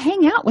not want to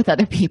hang out with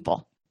other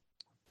people.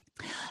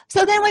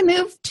 So then we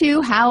move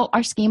to how our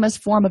schemas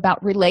form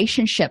about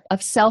relationship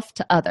of self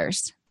to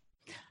others.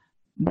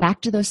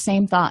 Back to those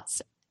same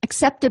thoughts.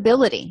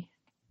 Acceptability.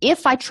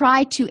 If I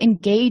try to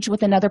engage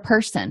with another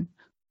person,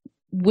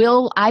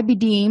 will I be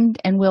deemed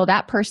and will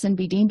that person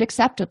be deemed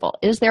acceptable?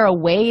 Is there a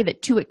way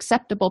that two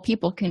acceptable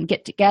people can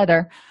get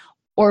together,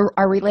 or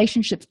are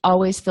relationships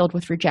always filled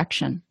with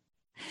rejection?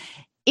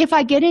 If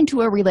I get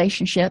into a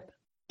relationship,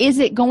 is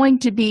it going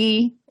to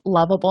be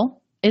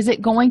lovable? Is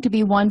it going to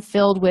be one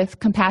filled with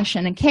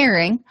compassion and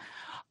caring?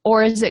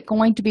 Or is it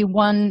going to be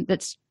one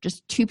that's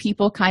just two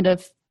people kind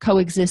of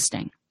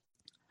coexisting?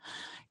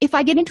 If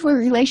I get into a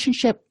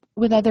relationship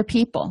with other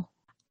people,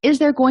 is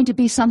there going to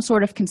be some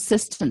sort of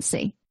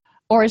consistency?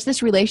 Or is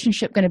this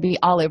relationship going to be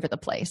all over the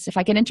place? If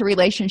I get into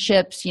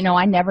relationships,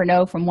 I never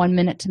know from 1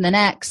 minute to the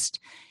next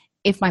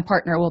if my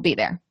partner will be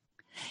there.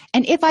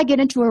 And if I get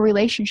into a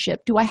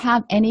relationship, do I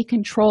have any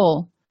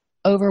control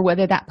over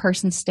whether that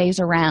person stays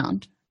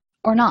around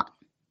or not?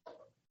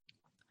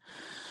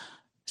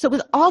 So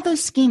with all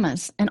those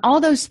schemas and all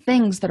those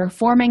things that are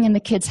forming in the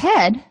kid's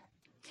head,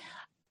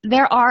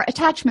 there are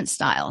attachment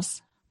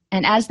styles.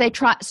 And as they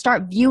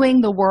start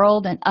viewing the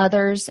world and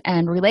others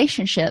and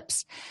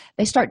relationships,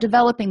 they start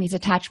developing these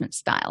attachment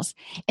styles.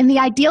 In the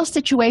ideal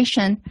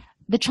situation,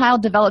 the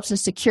child develops a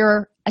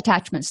secure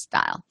attachment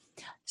style,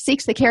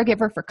 seeks the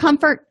caregiver for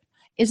comfort,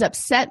 is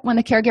upset when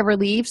the caregiver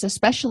leaves,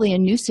 especially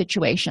in new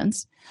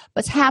situations,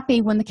 but's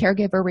happy when the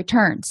caregiver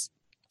returns.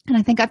 And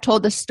I think I've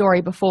told this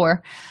story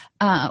before.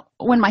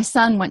 When my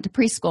son went to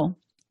preschool,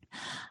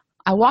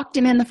 I walked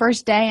him in the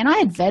first day, and I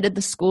had vetted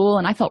the school,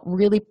 and I felt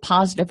really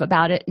positive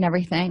about it and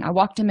everything. I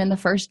walked him in the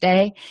first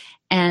day,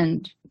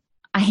 and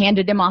I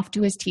handed him off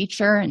to his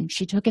teacher, and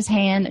she took his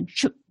hand, and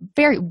she,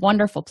 very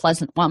wonderful,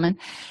 pleasant woman,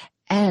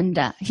 and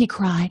he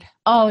cried.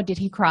 Oh, did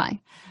he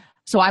cry?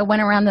 So I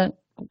went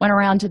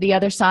around to the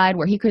other side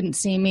where he couldn't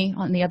see me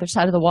on the other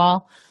side of the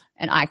wall,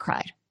 and I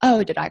cried.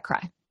 Oh, did I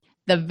cry?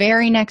 The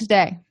very next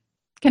day,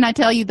 can I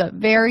tell you, the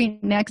very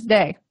next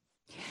day,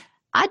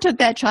 I took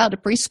that child to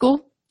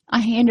preschool. I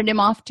handed him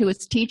off to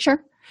his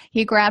teacher.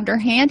 He grabbed her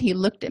hand, he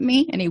looked at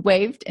me, and he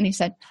waved, and he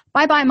said,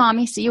 "Bye-bye,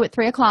 Mommy. See you at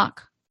 3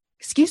 o'clock.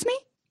 Excuse me?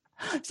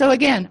 So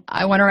again,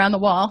 I went around the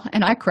wall,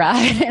 and I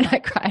cried, and I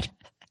cried.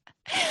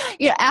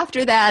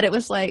 After that, it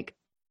was like,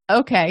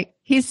 okay,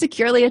 he's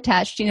securely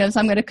attached. He knows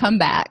I'm going to come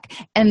back,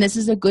 and this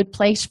is a good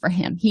place for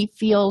him. He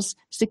feels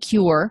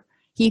secure.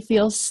 He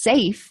feels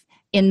safe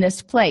in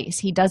this place.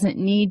 He doesn't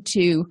need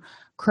to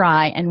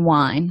cry and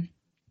whine.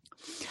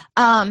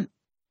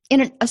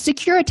 In a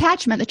secure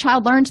attachment, the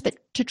child learns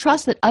to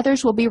trust that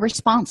others will be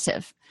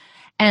responsive.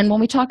 And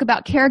when we talk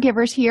about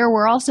caregivers here,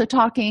 we're also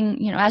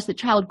talking, as the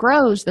child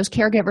grows, those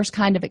caregivers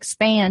kind of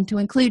expand to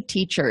include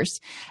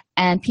teachers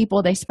and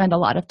people they spend a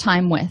lot of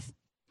time with.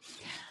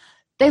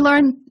 They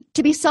learn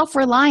to be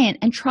self-reliant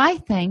and try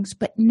things,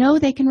 but know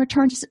they can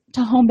return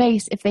to home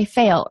base if they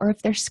fail or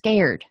if they're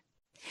scared.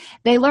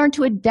 They learn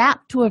to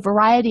adapt to a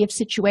variety of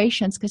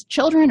situations because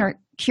children are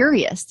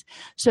curious,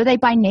 so they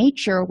by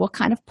nature will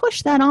kind of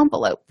push that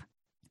envelope.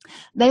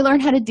 They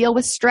learn how to deal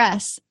with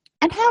stress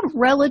and have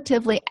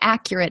relatively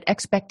accurate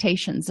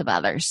expectations of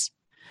others.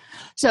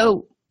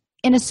 So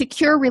in a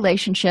secure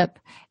relationship,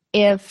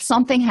 if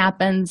something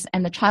happens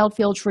and the child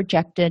feels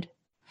rejected,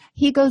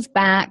 he goes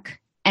back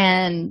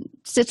and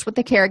sits with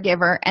the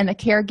caregiver, and the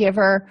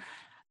caregiver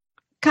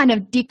kind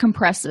of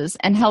decompresses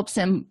and helps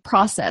him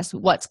process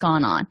what's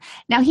gone on.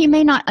 Now, he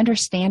may not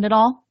understand it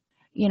all,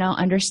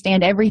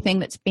 understand everything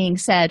that's being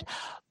said,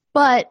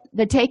 but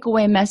the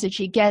takeaway message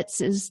he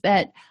gets is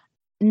that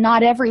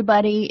not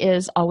everybody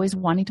is always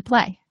wanting to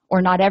play,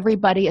 or not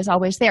everybody is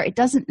always there. It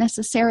doesn't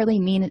necessarily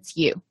mean it's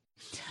you.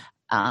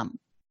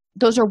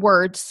 Those are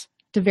words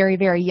to very,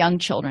 very young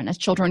children. As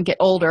children get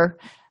older,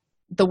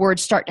 the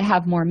words start to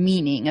have more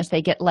meaning as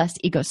they get less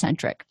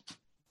egocentric.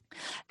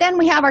 Then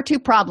we have our two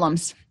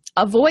problems.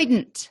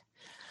 Avoidant.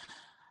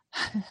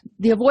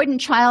 The avoidant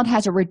child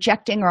has a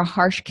rejecting or a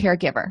harsh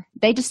caregiver.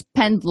 They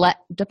depend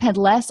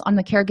less on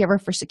the caregiver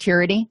for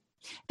security.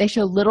 They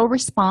show little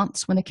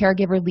response when the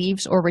caregiver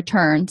leaves or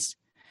returns.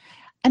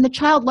 And the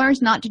child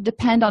learns not to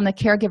depend on the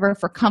caregiver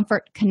for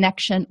comfort,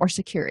 connection, or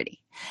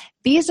security.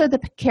 These are the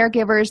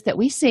caregivers that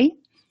we see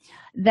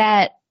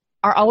that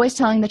are always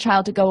telling the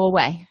child to go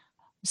away.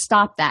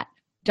 Stop that.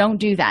 Don't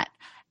do that.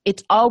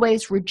 It's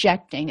always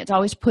rejecting. It's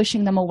always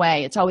pushing them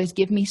away. It's always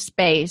give me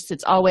space.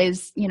 It's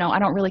always, I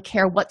don't really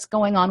care what's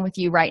going on with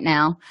you right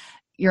now.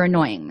 You're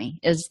annoying me,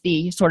 is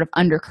the sort of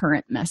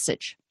undercurrent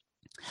message.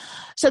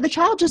 So the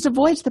child just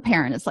avoids the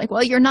parent. It's like,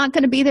 well, you're not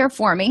going to be there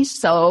for me.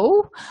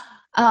 So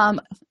at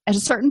a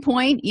certain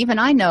point, even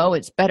I know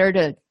it's better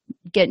to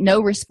get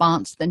no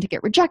response than to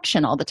get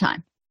rejection all the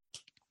time.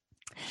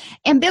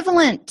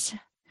 Ambivalent.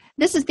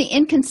 This is the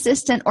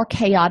inconsistent or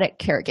chaotic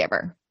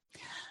caregiver.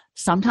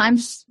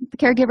 Sometimes the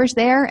caregiver's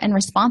there and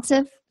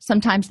responsive.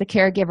 Sometimes the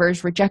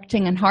caregiver's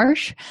rejecting and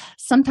harsh.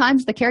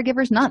 Sometimes the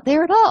caregiver's not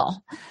there at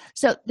all.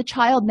 So the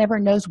child never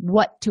knows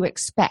what to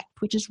expect,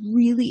 which is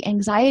really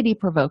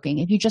anxiety-provoking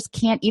if you just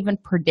can't even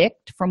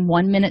predict from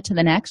 1 minute to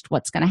the next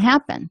what's going to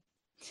happen.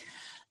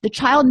 The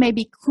child may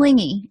be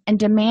clingy and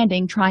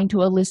demanding, trying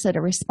to elicit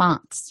a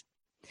response.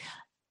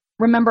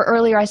 Remember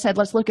earlier I said,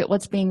 let's look at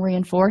what's being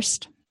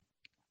reinforced.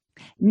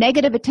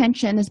 Negative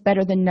attention is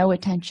better than no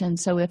attention.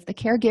 So if the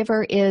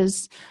caregiver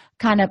is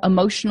kind of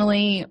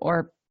emotionally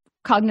or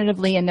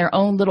cognitively in their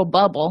own little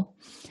bubble,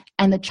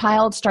 and the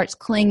child starts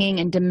clinging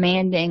and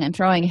demanding and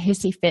throwing a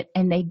hissy fit,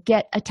 and they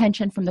get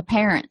attention from the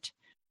parent,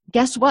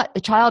 guess what?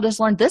 The child has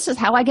learned, this is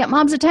how I get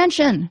mom's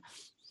attention.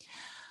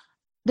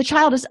 The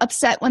child is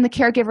upset when the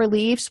caregiver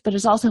leaves, but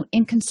is also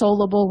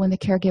inconsolable when the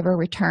caregiver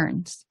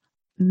returns.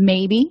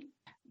 Maybe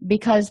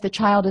because the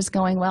child is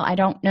going, well, I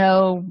don't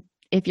know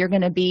if you're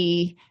going to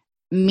be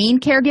mean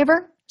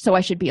caregiver, so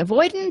I should be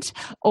avoidant,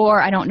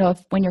 or I don't know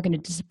when you're going to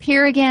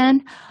disappear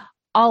again.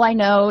 All I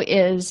know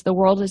is the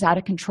world is out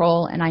of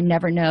control, and I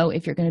never know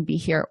if you're going to be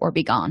here or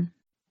be gone.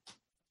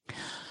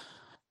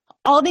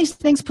 All these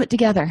things put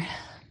together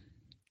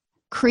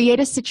create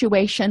a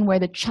situation where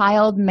the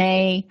child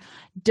may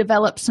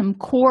develop some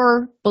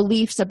core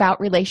beliefs about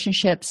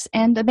relationships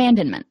and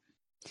abandonment.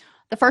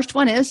 The first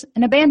one is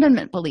an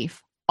abandonment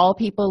belief. All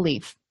people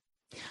leave.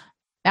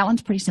 That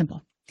one's pretty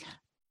simple.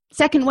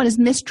 Second one is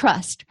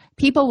mistrust.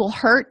 People will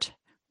hurt,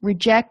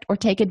 reject, or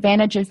take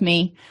advantage of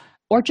me,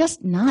 or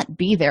just not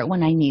be there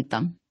when I need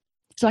them.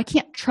 So I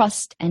can't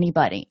trust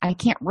anybody. I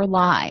can't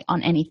rely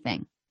on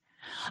anything.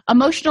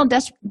 Emotional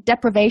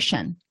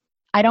deprivation.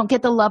 I don't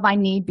get the love I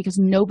need because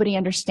nobody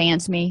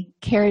understands me,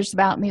 cares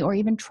about me, or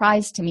even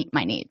tries to meet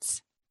my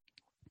needs.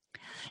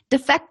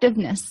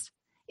 Defectiveness.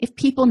 If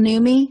people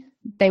knew me,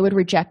 they would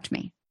reject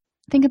me.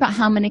 Think about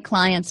how many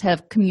clients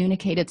have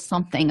communicated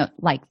something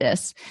like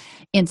this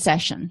in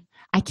session.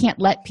 I can't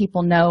let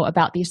people know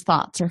about these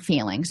thoughts or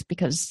feelings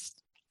because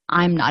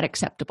I'm not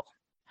acceptable.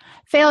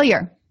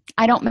 Failure.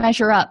 I don't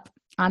measure up.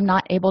 I'm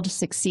not able to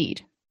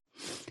succeed.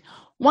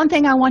 One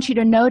thing I want you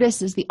to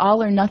notice is the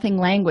all or nothing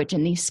language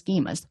in these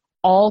schemas.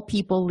 All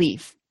people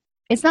leave.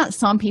 It's not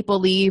some people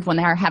leave when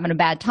they're having a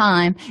bad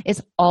time.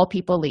 It's all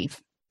people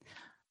leave.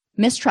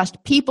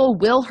 Mistrust. People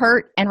will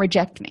hurt and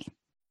reject me.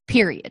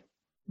 Period.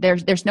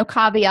 There's no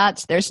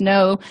caveats. There's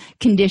no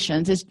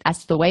conditions.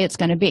 That's the way it's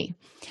going to be.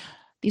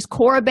 These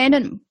core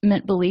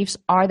abandonment beliefs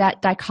are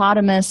that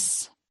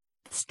dichotomous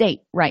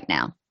state right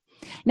now.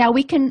 Now,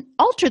 we can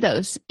alter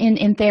those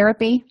in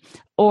therapy,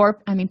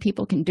 or,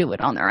 people can do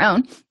it on their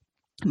own,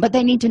 but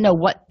they need to know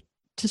what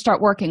to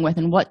start working with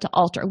and what to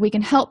alter. We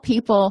can help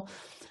people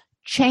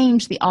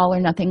change the all or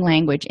nothing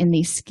language in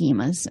these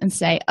schemas and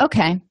say,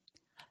 okay,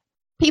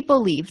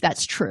 people leave,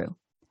 that's true,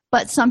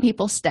 but some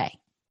people stay.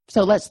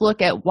 So let's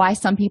look at why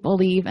some people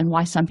leave and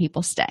why some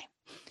people stay,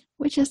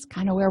 which is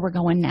kind of where we're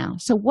going now.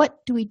 So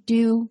what do we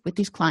do with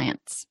these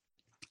clients?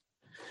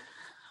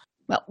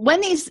 Well,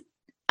 when these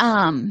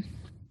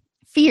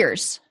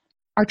fears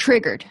are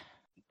triggered,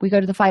 we go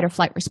to the fight or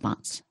flight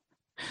response.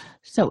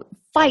 So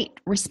fight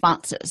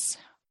responses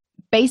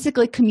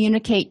basically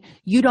communicate,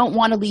 you don't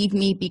want to leave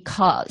me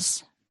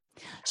because.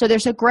 So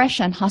there's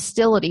aggression,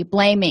 hostility,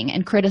 blaming,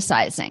 and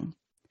criticizing.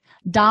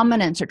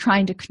 Dominance or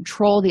trying to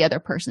control the other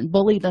person,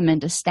 bully them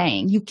into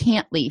staying. You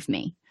can't leave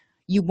me.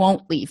 You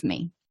won't leave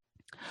me.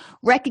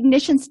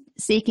 Recognition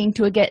seeking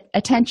to get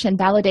attention,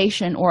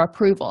 validation, or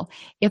approval.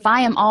 If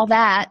I am all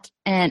that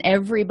and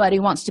everybody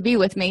wants to be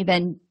with me,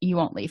 then you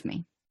won't leave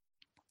me.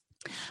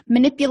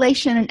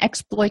 Manipulation and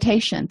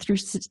exploitation through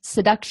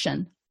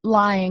seduction,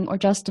 lying, or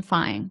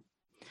justifying.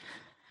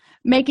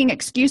 Making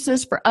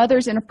excuses for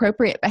others'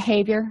 inappropriate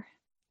behavior,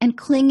 and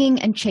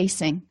clinging and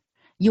chasing.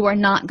 You are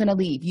not going to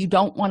leave. You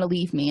don't want to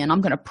leave me, and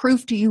I'm going to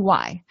prove to you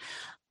why.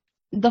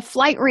 The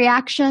flight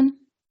reaction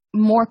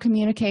more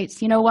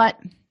communicates, you know what?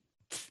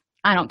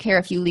 I don't care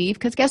if you leave,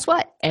 because guess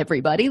what?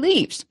 Everybody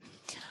leaves.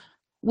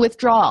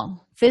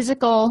 Withdrawal,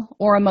 physical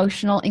or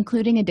emotional,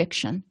 including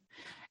addiction.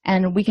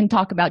 And we can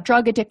talk about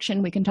drug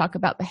addiction. We can talk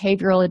about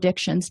behavioral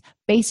addictions.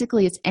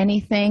 Basically, it's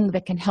anything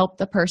that can help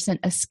the person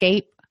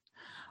escape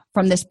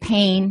from this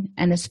pain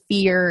and this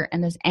fear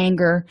and this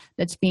anger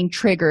that's being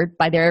triggered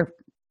by their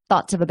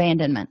thoughts of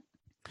abandonment.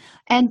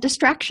 And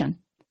distraction.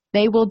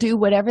 They will do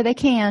whatever they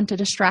can to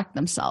distract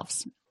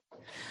themselves.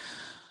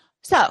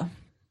 So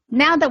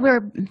now that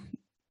we're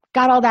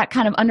got all that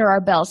kind of under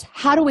our belts,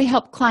 how do we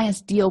help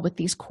clients deal with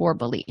these core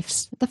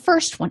beliefs? The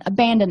first one,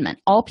 abandonment.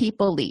 All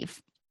people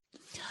leave.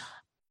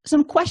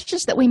 Some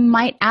questions that we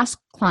might ask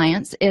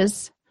clients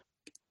is,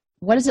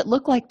 what does it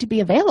look like to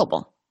be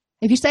available?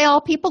 If you say all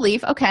people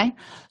leave, okay.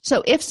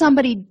 So if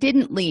somebody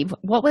didn't leave,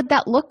 what would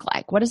that look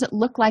like? What does it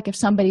look like if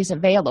somebody's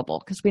available?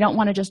 Because we don't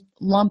want to just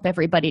lump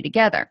everybody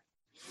together.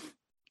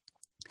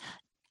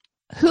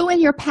 Who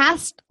in your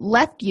past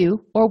left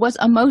you or was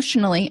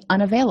emotionally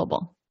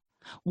unavailable?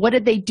 What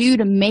did they do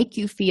to make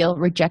you feel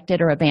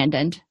rejected or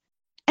abandoned?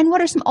 And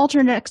what are some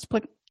alternate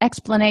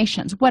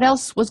explanations. What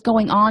else was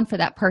going on for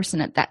that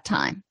person at that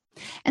time?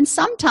 And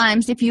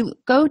sometimes if you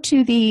go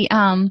to the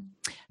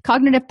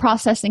Cognitive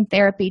Processing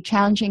Therapy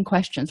Challenging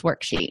Questions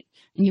worksheet,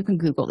 and you can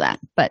Google that,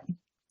 but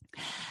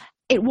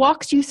it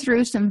walks you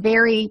through some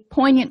very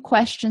poignant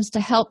questions to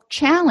help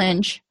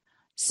challenge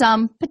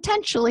some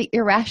potentially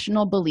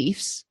irrational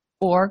beliefs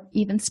or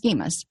even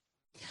schemas.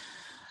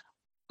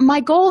 My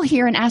goal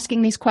here in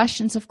asking these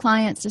questions of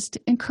clients is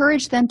to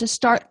encourage them to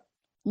start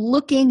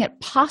looking at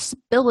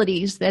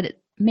possibilities that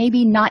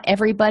maybe not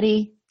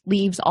everybody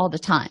leaves all the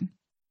time.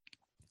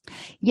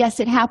 Yes,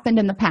 it happened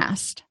in the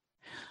past,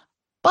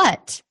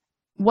 but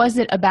was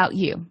it about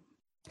you?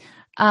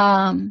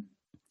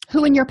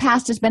 Who in your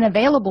past has been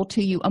available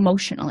to you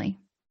emotionally?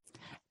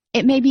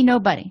 It may be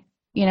nobody,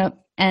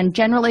 and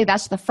generally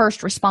that's the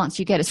first response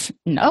you get is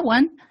no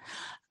one.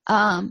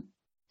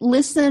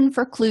 Listen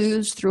for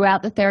clues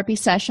throughout the therapy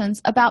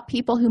sessions about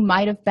people who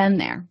might have been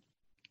there.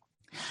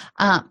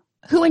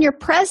 Who in the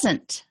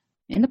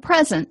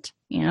present,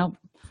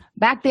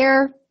 back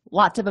there,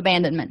 lots of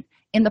abandonment.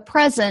 In the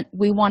present,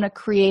 we want to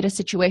create a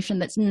situation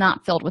that's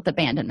not filled with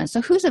abandonment.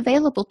 So who's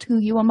available to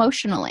you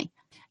emotionally?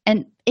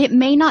 And it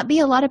may not be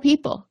a lot of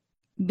people,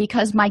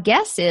 because my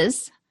guess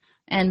is,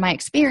 and my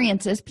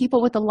experience is,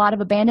 people with a lot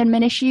of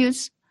abandonment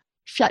issues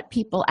shut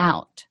people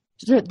out.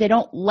 So they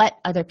don't let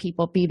other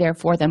people be there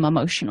for them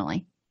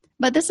emotionally.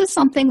 But this is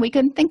something we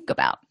can think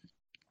about.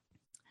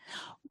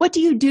 What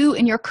do you do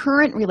in your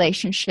current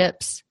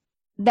relationships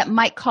that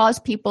might cause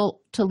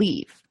people to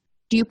leave?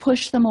 Do you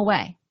push them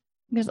away?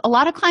 Because a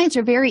lot of clients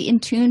are very in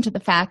tune to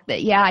the fact that,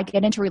 I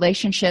get into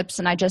relationships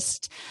and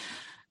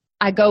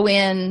I go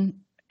in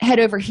head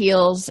over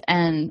heels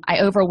and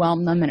I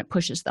overwhelm them and it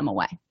pushes them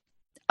away.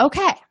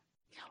 Okay,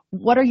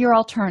 what are your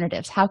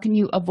alternatives? How can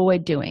you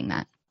avoid doing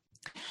that?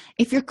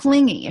 If you're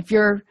clingy,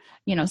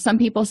 some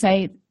people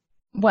say,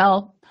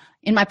 well,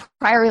 in my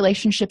prior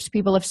relationships,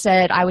 people have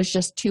said I was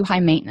just too high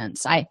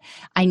maintenance. I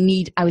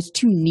was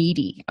too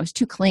needy. I was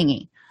too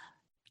clingy.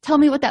 Tell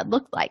me what that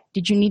looked like.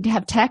 Did you need to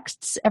have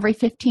texts every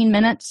 15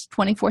 minutes,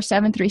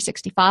 24/7,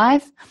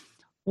 365?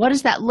 What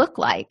does that look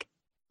like?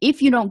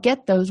 If you don't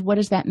get those, what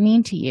does that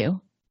mean to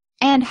you?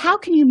 And how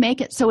can you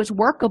make it so it's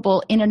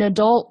workable in an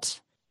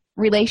adult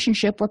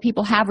relationship where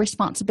people have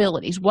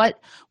responsibilities? What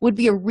would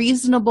be a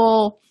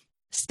reasonable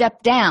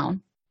step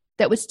down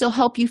that would still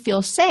help you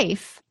feel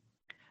safe,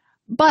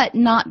 but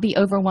not be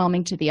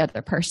overwhelming to the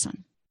other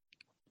person?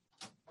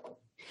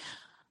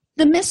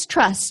 The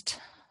mistrust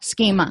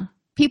schema.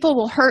 People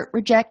will hurt,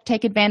 reject,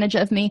 take advantage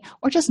of me,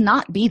 or just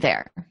not be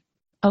there.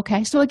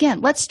 Okay, so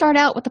again, let's start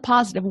out with the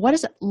positive. What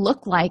does it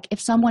look like if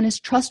someone is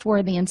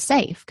trustworthy and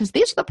safe? Because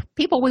these are the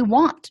people we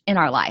want in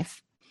our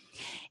life.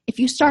 If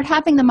you start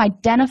having them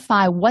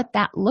identify what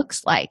that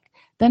looks like,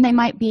 then they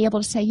might be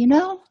able to say,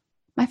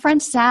 my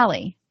friend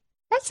Sally,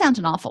 that sounds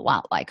an awful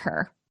lot like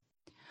her.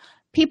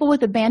 People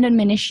with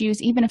abandonment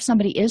issues, even if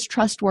somebody is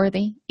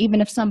trustworthy,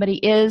 even if somebody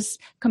is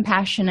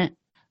compassionate,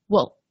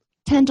 will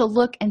tend to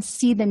look and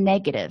see the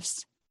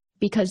negatives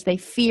because they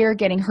fear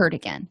getting hurt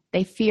again.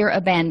 They fear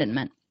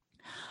abandonment.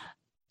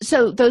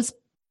 So those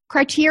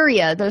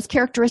criteria, those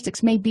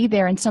characteristics may be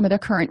there in some of their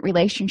current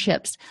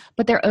relationships,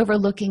 but they're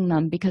overlooking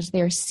them because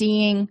they're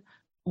seeing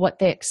what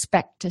they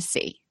expect to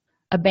see: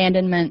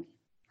 abandonment,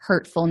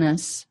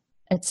 hurtfulness,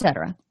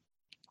 etc.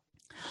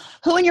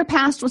 Who in your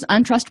past was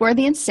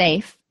untrustworthy and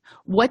safe?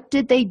 What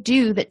did they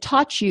do that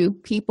taught you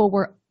people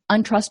were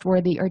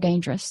untrustworthy or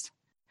dangerous?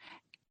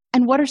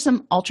 And what are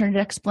some alternate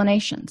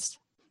explanations?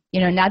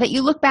 Now that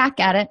you look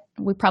back at it,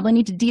 we probably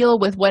need to deal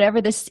with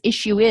whatever this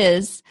issue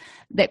is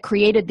that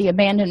created the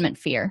abandonment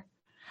fear.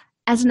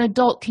 As an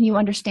adult, can you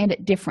understand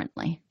it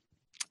differently?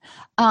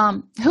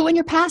 Who in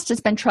your past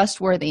has been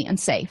trustworthy and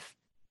safe?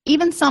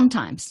 Even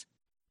sometimes,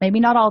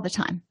 maybe not all the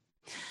time.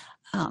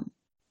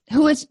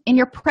 Who is in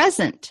your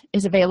present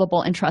is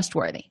available and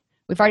trustworthy?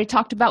 We've already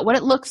talked about what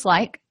it looks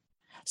like.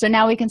 So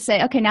now we can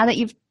say, okay, now that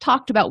you've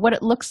talked about what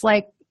it looks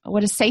like,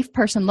 what a safe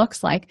person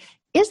looks like,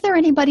 is there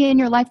anybody in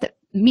your life that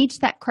meets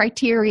that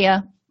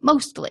criteria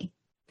mostly?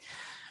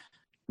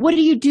 What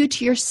do you do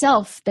to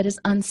yourself that is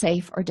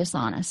unsafe or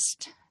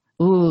dishonest?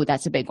 Ooh,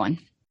 that's a big one,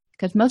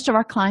 because most of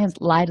our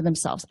clients lie to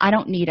themselves. I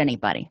don't need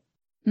anybody.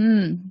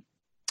 Do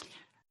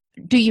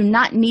you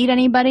not need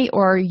anybody,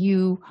 or are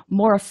you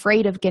more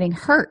afraid of getting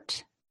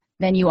hurt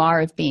than you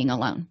are of being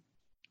alone?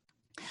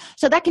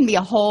 So that can be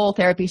a whole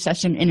therapy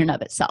session in and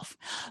of itself.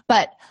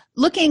 But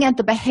looking at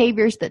the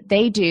behaviors that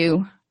they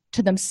do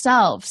to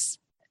themselves,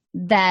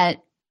 that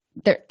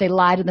they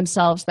lie to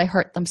themselves, they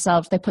hurt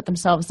themselves, they put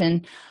themselves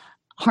in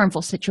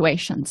harmful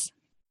situations.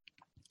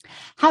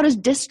 How does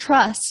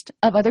distrust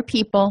of other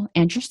people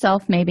and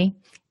yourself maybe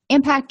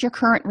impact your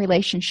current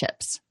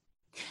relationships?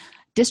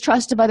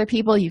 Distrust of other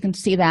people, you can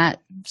see that,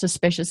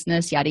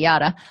 suspiciousness, yada,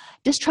 yada.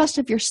 Distrust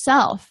of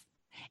yourself.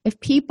 If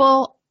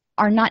people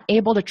are not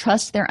able to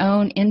trust their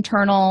own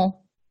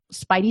internal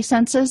spidey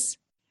senses,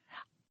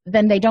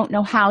 then they don't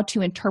know how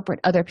to interpret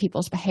other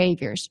people's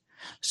behaviors.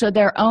 So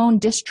their own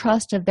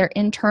distrust of their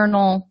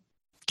internal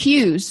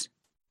cues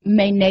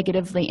may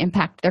negatively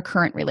impact their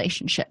current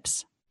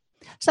relationships.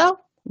 So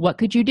what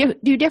could you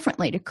do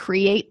differently to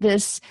create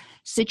this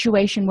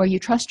situation where you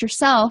trust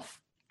yourself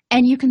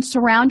and you can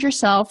surround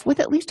yourself with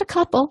at least a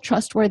couple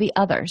trustworthy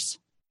others?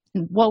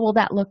 And what will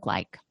that look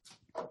like?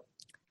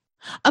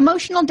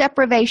 Emotional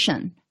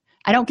deprivation.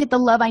 I don't get the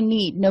love I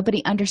need.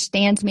 Nobody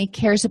understands me,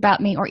 cares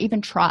about me, or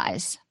even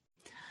tries.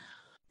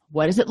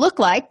 What does it look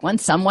like when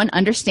someone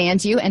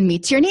understands you and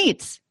meets your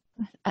needs?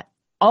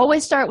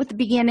 Always start with the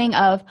beginning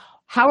of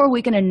how are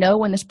we going to know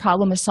when this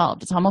problem is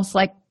solved? It's almost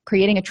like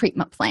creating a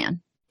treatment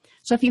plan.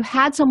 So if you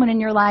had someone in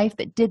your life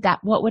that did that,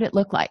 what would it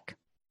look like?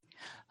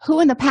 Who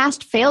in the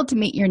past failed to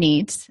meet your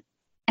needs,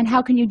 and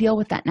how can you deal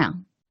with that now?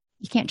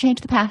 You can't change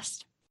the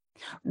past.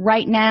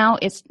 Right now,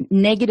 it's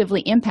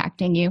negatively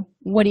impacting you.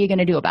 What are you going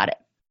to do about it?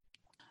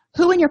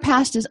 Who in your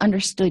past has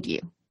understood you?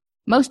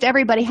 Most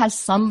everybody has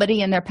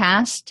somebody in their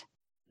past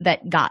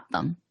that got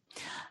them.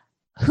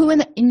 Who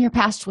in your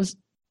past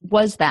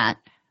was that?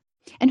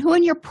 And who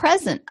in your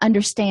present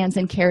understands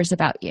and cares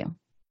about you?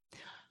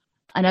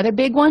 Another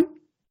big one,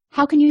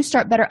 how can you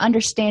start better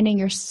understanding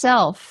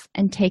yourself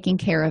and taking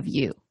care of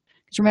you?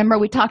 Because remember,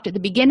 we talked at the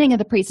beginning of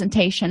the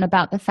presentation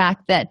about the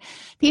fact that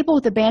people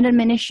with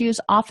abandonment issues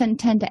often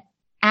tend to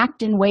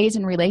act in ways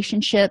in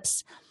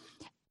relationships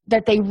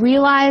that they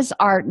realize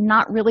are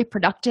not really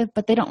productive,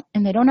 but they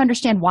don't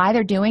understand why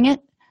they're doing it,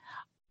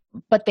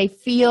 but they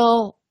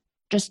feel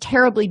just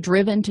terribly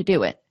driven to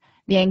do it.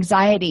 The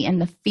anxiety and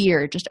the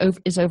fear just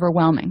is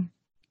overwhelming.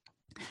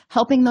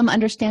 Helping them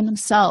understand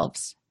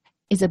themselves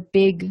is a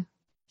big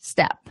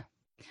step.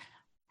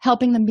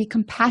 Helping them be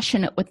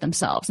compassionate with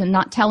themselves and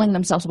not telling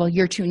themselves, well,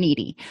 you're too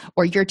needy,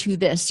 or you're too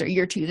this, or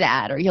you're too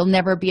that, or you'll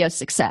never be a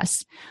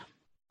success.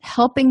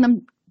 Helping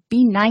them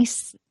be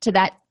nice to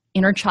that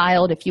inner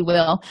child, if you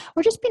will,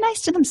 or just be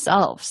nice to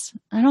themselves.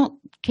 I don't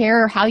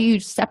care how you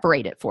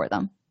separate it for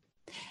them.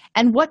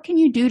 And what can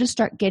you do to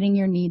start getting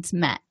your needs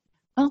met?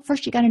 Well,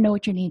 first you got to know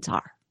what your needs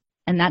are.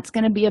 And that's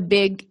going to be a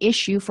big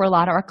issue for a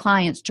lot of our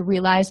clients to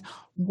realize,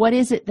 what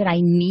is it that I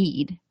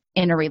need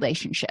in a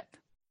relationship?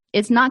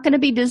 It's not going to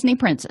be Disney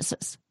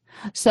princesses.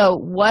 So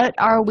what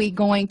do we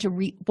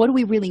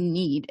really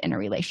need in a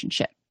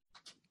relationship?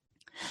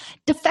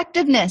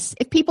 Defectiveness.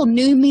 If people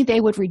knew me,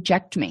 they would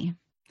reject me.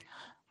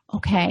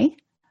 Okay,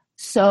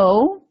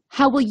 so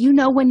how will you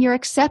know when you're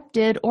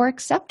accepted or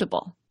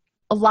acceptable?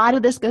 A lot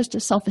of this goes to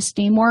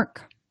self-esteem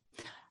work,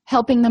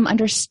 helping them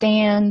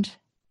understand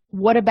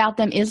what about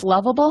them is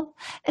lovable,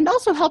 and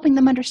also helping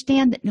them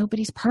understand that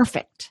nobody's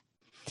perfect.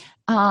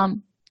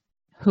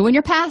 Who in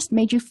your past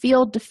made you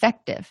feel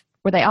defective?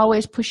 Were they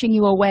always pushing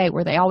you away?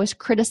 Were they always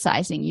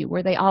criticizing you?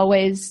 Were they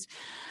always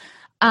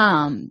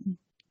doing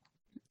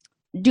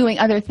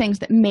other things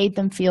that made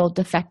them feel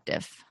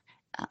defective?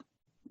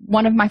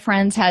 One of my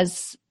friends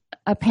has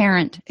a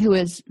parent who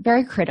is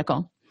very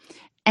critical,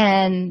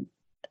 and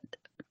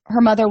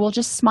her mother will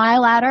just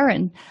smile at her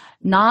and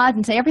nod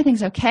and say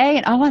everything's okay,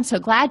 and oh, I'm so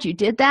glad you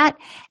did that,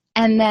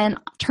 and then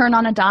turn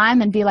on a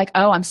dime and be like,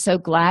 oh, I'm so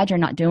glad you're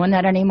not doing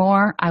that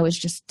anymore. I was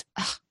just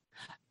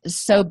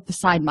so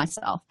beside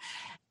myself.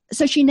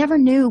 So she never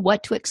knew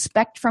what to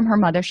expect from her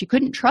mother. She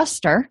couldn't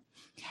trust her,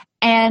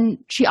 and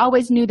she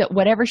always knew that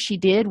whatever she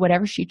did,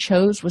 whatever she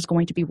chose, was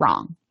going to be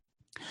wrong.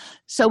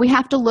 So we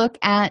have to look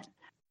at,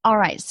 all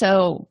right,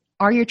 so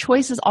are your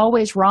choices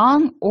always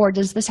wrong, or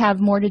does this have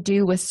more to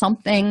do with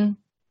something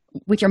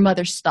with your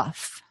mother's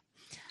stuff?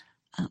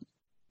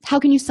 How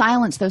can you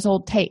silence those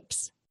old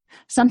tapes?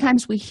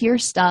 Sometimes we hear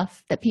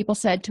stuff that people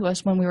said to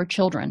us when we were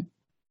children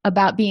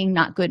about being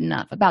not good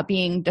enough, about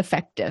being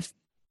defective.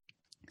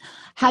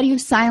 How do you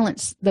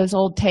silence those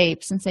old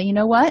tapes and say, you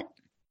know what?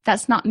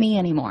 That's not me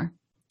anymore,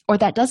 or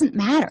that doesn't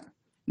matter.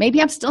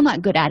 Maybe I'm still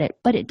not good at it,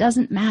 but it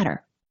doesn't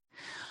matter.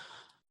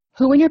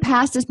 Who in your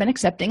past has been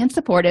accepting and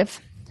supportive?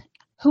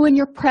 Who in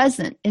your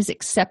present is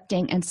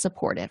accepting and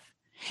supportive?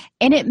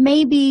 And it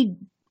may be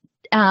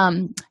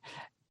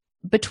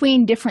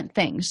between different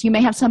things. You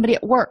may have somebody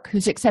at work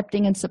who's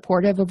accepting and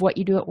supportive of what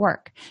you do at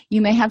work.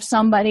 You may have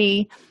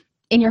somebody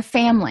in your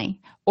family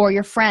or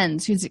your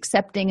friends who's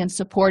accepting and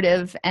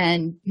supportive,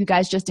 and you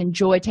guys just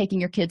enjoy taking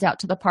your kids out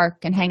to the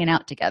park and hanging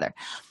out together.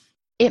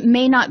 It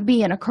may not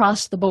be an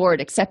across-the-board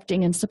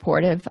accepting and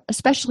supportive,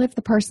 especially if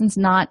the person's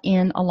not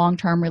in a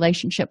long-term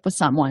relationship with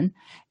someone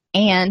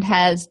and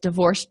has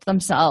divorced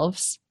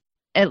themselves,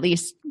 at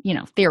least,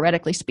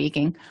 theoretically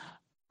speaking,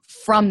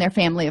 from their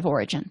family of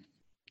origin.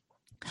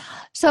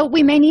 So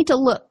we may need to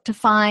look to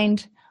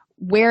find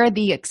where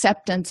the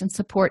acceptance and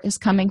support is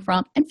coming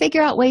from and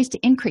figure out ways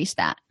to increase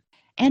that.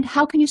 And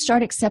how can you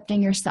start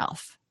accepting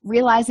yourself,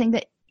 realizing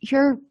that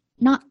you're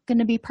not going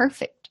to be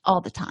perfect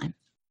all the time?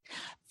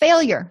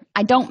 Failure.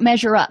 I don't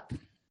measure up.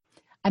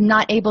 I'm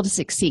not able to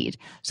succeed.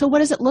 So what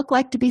does it look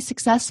like to be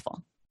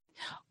successful?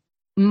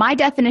 My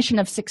definition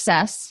of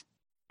success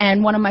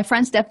and one of my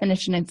friends'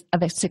 definitions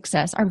of a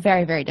success are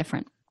very, very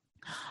different.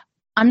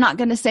 I'm not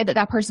going to say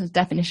that person's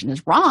definition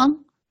is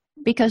wrong,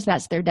 because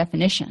that's their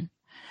definition,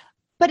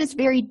 but it's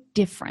very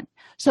different.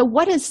 So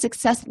what does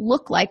success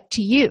look like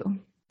to you?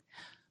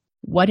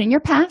 What in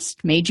your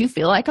past made you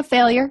feel like a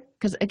failure?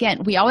 Because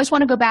again, we always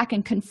want to go back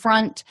and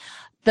confront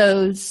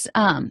those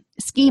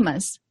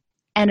schemas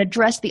and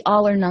address the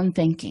all or none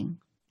thinking.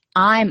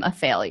 I'm a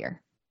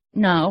failure.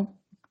 No,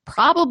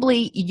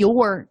 probably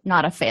you're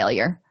not a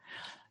failure.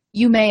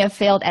 You may have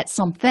failed at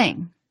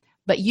something,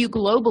 but you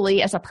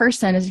globally as a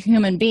person, as a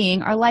human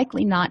being, are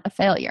likely not a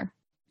failure.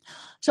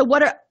 So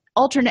what are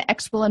alternate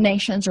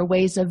explanations or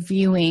ways of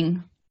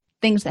viewing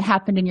things that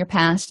happened in your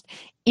past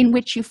in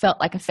which you felt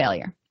like a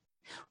failure?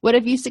 What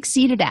have you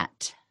succeeded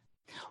at?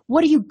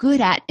 What are you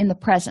good at in the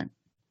present?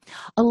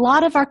 A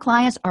lot of our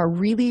clients are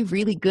really,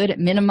 really good at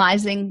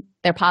minimizing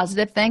their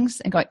positive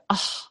things and going,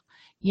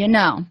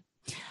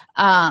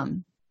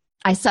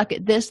 I suck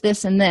at this,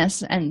 this, and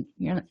this. And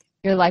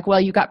you're like,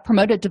 well, you got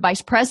promoted to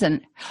vice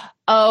president.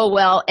 Oh,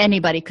 well,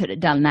 anybody could have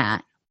done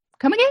that.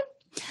 Come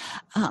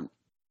again?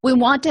 We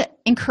want to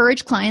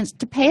encourage clients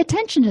to pay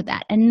attention to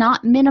that and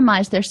not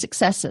minimize their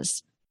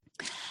successes.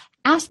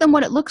 Ask them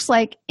what it looks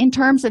like in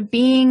terms of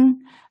being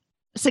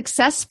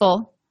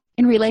successful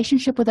in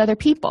relationship with other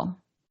people.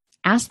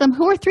 Ask them,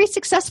 who are 3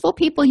 successful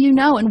people you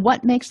know and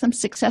what makes them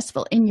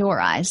successful in your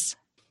eyes?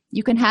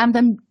 You can have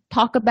them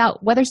talk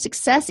about whether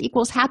success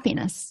equals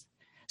happiness.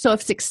 So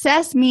if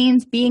success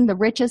means being the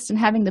richest and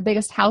having the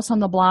biggest house on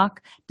the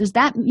block, does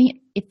that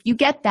mean, if you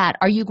get that,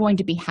 are you going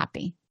to be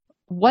happy?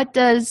 How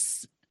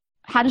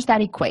does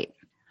that equate?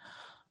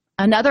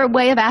 Another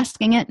way of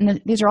asking it, and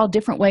these are all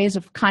different ways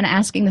of kind of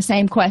asking the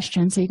same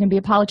question, so you can be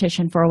a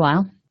politician for a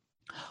while.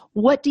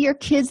 What do your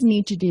kids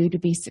need to do to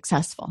be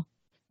successful?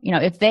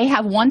 If they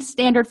have one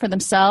standard for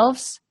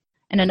themselves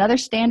and another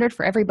standard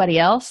for everybody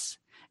else,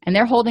 and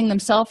they're holding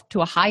themselves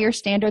to a higher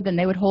standard than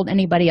they would hold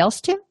anybody else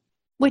to,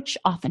 which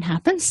often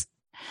happens,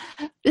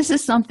 this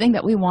is something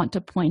that we want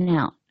to point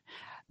out.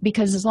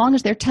 Because as long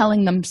as they're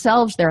telling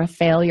themselves they're a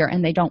failure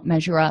and they don't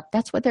measure up,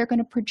 that's what they're going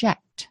to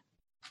project.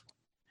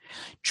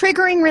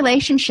 Triggering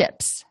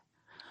relationships.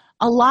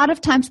 A lot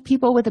of times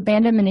people with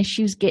abandonment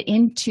issues get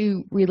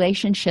into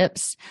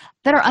relationships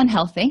that are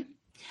unhealthy,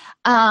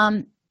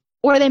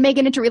 or they may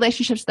get into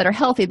relationships that are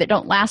healthy that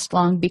don't last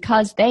long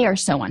because they are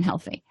so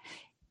unhealthy.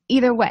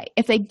 Either way,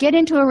 if they get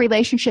into a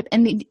relationship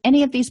and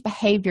any of these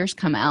behaviors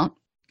come out,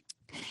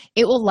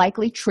 it will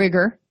likely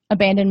trigger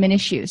abandonment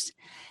issues.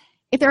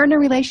 If they're in a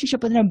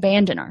relationship with an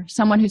abandoner,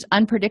 someone who's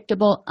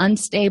unpredictable,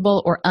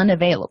 unstable, or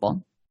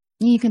unavailable,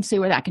 you can see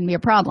where that can be a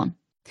problem.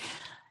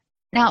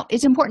 Now,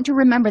 it's important to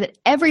remember that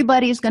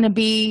everybody is going to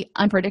be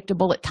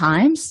unpredictable at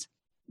times,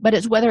 but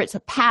it's whether it's a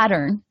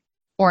pattern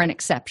or an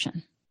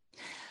exception.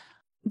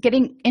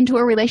 Getting into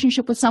a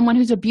relationship with someone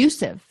who's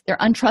abusive, they're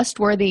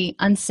untrustworthy,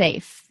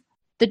 unsafe.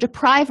 The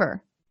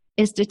depriver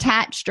is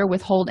detached or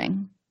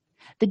withholding.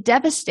 The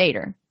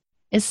devastator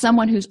is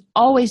someone who's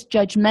always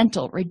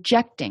judgmental,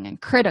 rejecting, and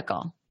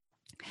critical.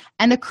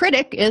 And the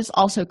critic is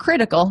also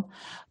critical,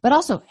 but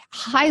also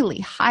highly,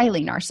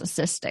 highly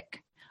narcissistic,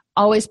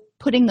 always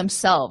putting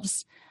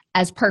themselves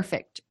as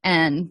perfect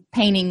and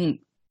painting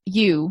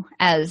you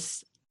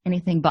as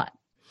anything but.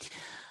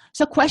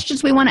 So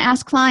questions we want to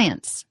ask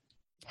clients.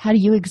 How do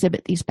you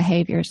exhibit these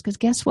behaviors? Because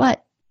guess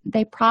what?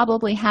 They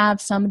probably have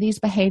some of these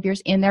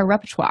behaviors in their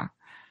repertoire.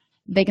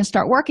 They can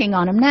start working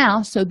on them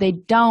now so they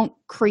don't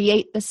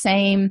create the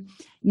same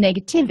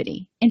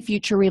negativity in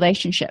future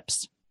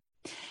relationships.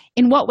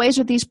 In what ways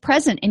are these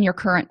present in your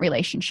current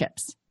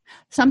relationships?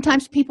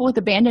 Sometimes people with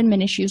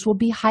abandonment issues will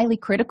be highly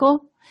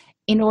critical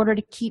in order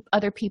to keep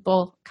other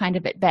people kind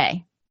of at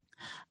bay.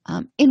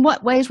 In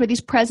what ways were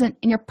these present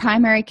in your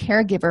primary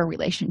caregiver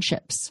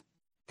relationships?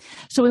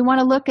 So we want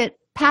to look at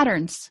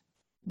patterns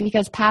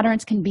because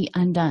patterns can be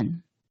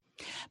undone.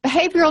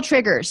 Behavioral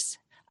triggers,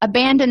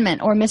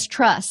 abandonment or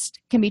mistrust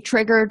can be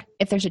triggered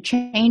if there's a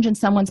change in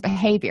someone's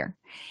behavior.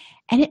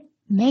 And it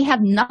may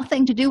have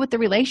nothing to do with the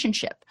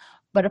relationship,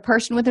 but a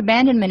person with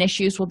abandonment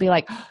issues will be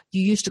like,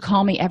 you used to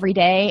call me every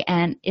day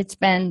and it's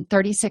been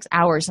 36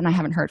 hours and I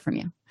haven't heard from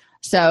you.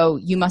 So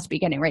you must be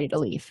getting ready to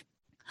leave.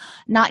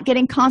 Not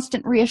getting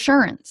constant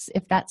reassurance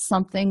if that's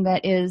something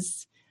that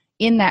is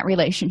in that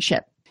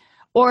relationship.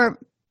 Or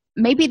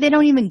maybe they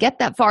don't even get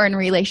that far in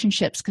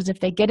relationships because if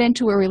they get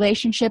into a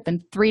relationship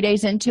and 3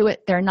 days into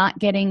it, they're not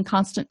getting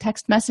constant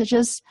text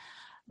messages,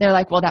 they're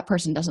like, well, that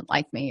person doesn't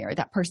like me or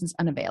that person's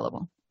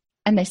unavailable.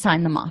 And they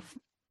sign them off.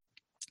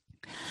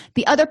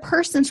 The other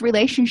person's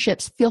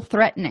relationships feel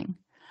threatening.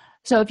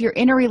 So if you're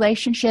in a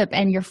relationship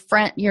and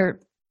your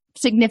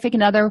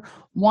significant other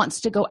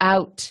wants to go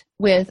out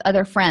with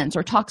other friends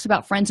or talks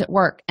about friends at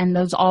work and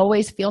those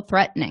always feel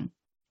threatening,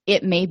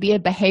 it may be a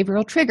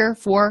behavioral trigger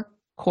for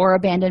core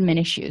abandonment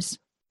issues.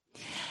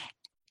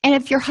 And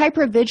if you're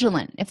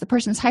hypervigilant, if the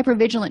person's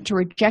hypervigilant to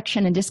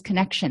rejection and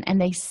disconnection and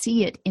they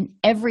see it in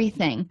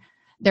everything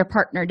their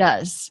partner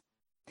does,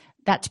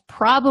 that's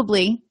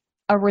probably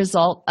a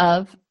result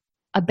of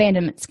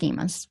abandonment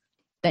schemas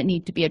that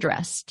need to be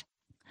addressed.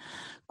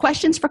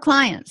 Questions for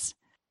clients.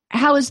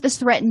 How has this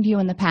threatened you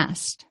in the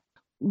past?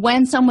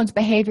 When someone's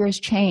behavior has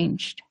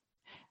changed,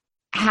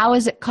 how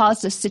has it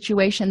caused a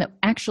situation that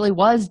actually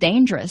was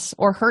dangerous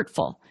or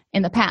hurtful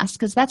in the past?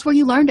 Because that's where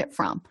you learned it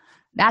from.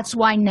 That's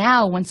why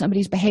now when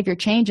somebody's behavior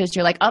changes,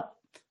 you're like, I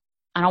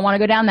don't want to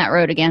go down that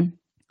road again.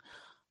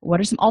 What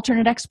are some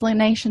alternate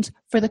explanations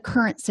for the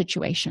current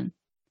situation?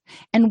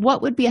 And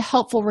what would be a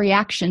helpful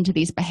reaction to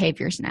these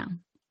behaviors now?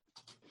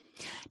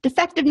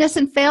 Defectiveness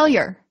and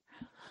failure.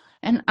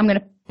 And I'm going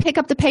to pick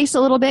up the pace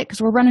a little bit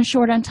because we're running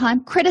short on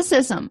time.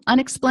 Criticism,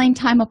 unexplained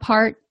time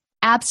apart,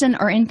 absent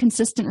or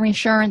inconsistent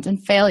reassurance,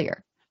 and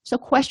failure. So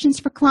questions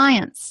for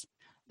clients.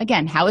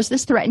 Again, how has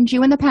this threatened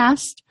you in the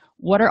past?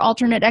 What are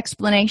alternate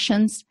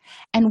explanations?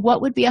 And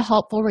what would be a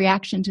helpful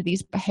reaction to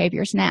these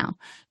behaviors now?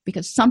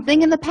 Because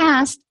something in the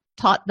past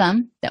taught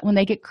them that when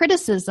they get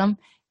criticism,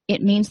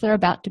 it means they're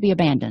about to be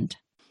abandoned.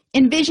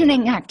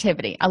 Envisioning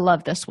activity. I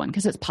love this one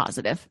because it's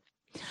positive.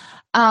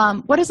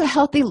 What does a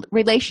healthy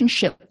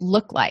relationship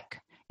look like?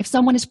 If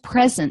someone is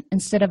present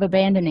instead of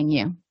abandoning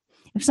you,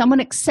 if someone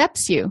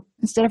accepts you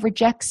instead of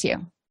rejects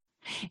you,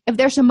 if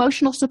there's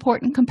emotional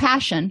support and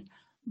compassion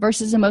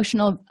versus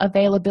emotional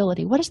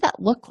availability, what does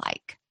that look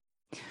like?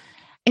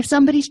 If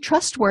somebody's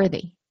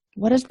trustworthy,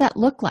 what does that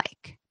look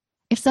like?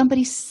 If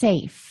somebody's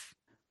safe,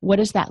 what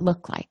does that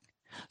look like?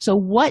 So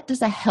what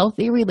does a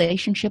healthy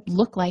relationship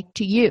look like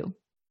to you?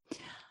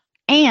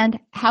 And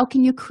how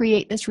can you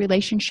create this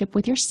relationship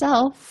with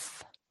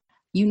yourself?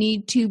 You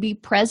need to be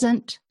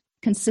present,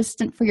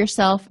 consistent for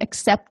yourself,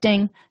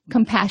 accepting,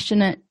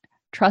 compassionate,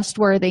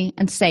 trustworthy,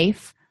 and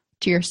safe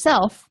to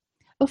yourself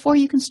before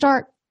you can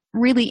start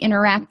really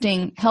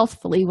interacting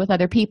healthfully with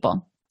other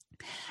people.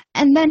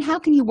 And then how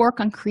can you work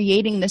on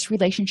creating this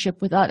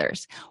relationship with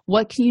others?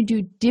 What can you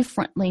do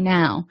differently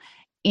now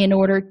in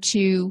order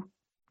to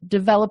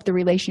develop the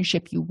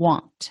relationship you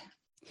want?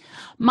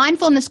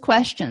 Mindfulness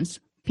questions.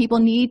 People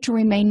need to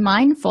remain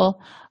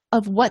mindful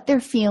of what they're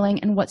feeling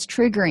and what's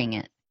triggering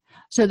it,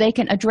 so they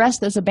can address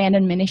those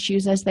abandonment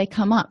issues as they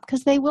come up,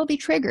 because they will be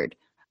triggered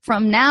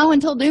from now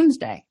until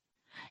doomsday.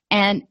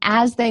 And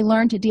as they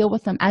learn to deal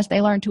with them, as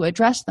they learn to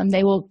address them,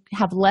 they will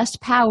have less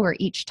power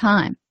each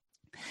time.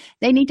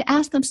 They need to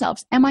ask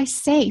themselves, am I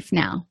safe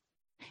now?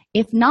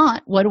 If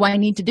not, what do I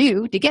need to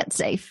do to get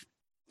safe?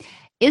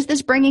 Is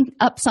this bringing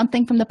up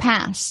something from the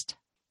past?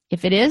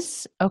 If it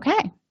is,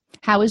 okay.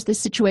 How is this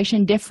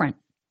situation different?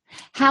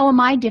 How am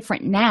I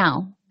different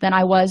now than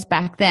I was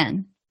back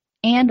then?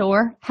 And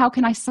or how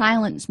can I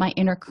silence my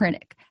inner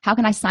critic? How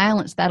can I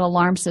silence that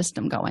alarm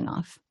system going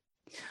off?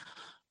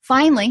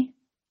 Finally,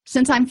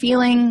 since I'm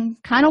feeling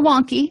kind of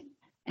wonky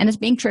and is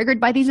being triggered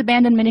by these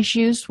abandonment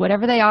issues,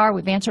 whatever they are,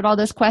 we've answered all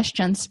those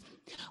questions,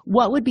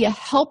 what would be a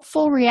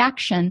helpful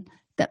reaction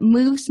that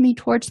moves me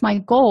towards my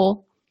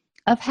goal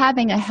of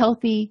having a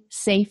healthy,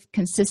 safe,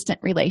 consistent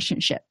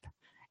relationship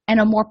and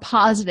a more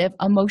positive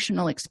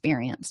emotional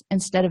experience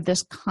instead of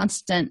this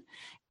constant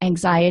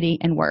anxiety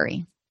and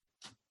worry?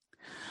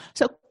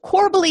 So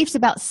core beliefs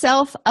about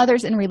self,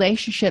 others, and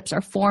relationships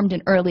are formed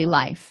in early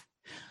life.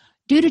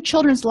 Due to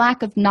children's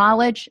lack of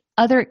knowledge,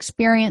 other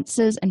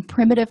experiences, and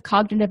primitive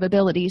cognitive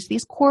abilities,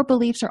 these core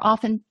beliefs are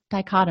often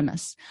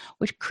dichotomous,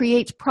 which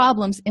creates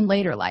problems in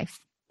later life.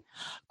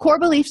 Core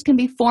beliefs can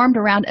be formed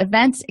around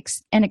events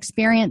and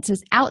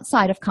experiences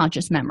outside of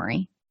conscious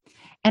memory,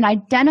 and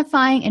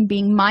identifying and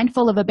being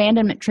mindful of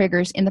abandonment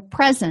triggers in the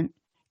present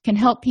can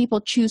help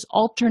people choose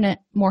alternate,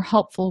 more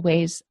helpful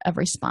ways of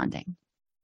responding.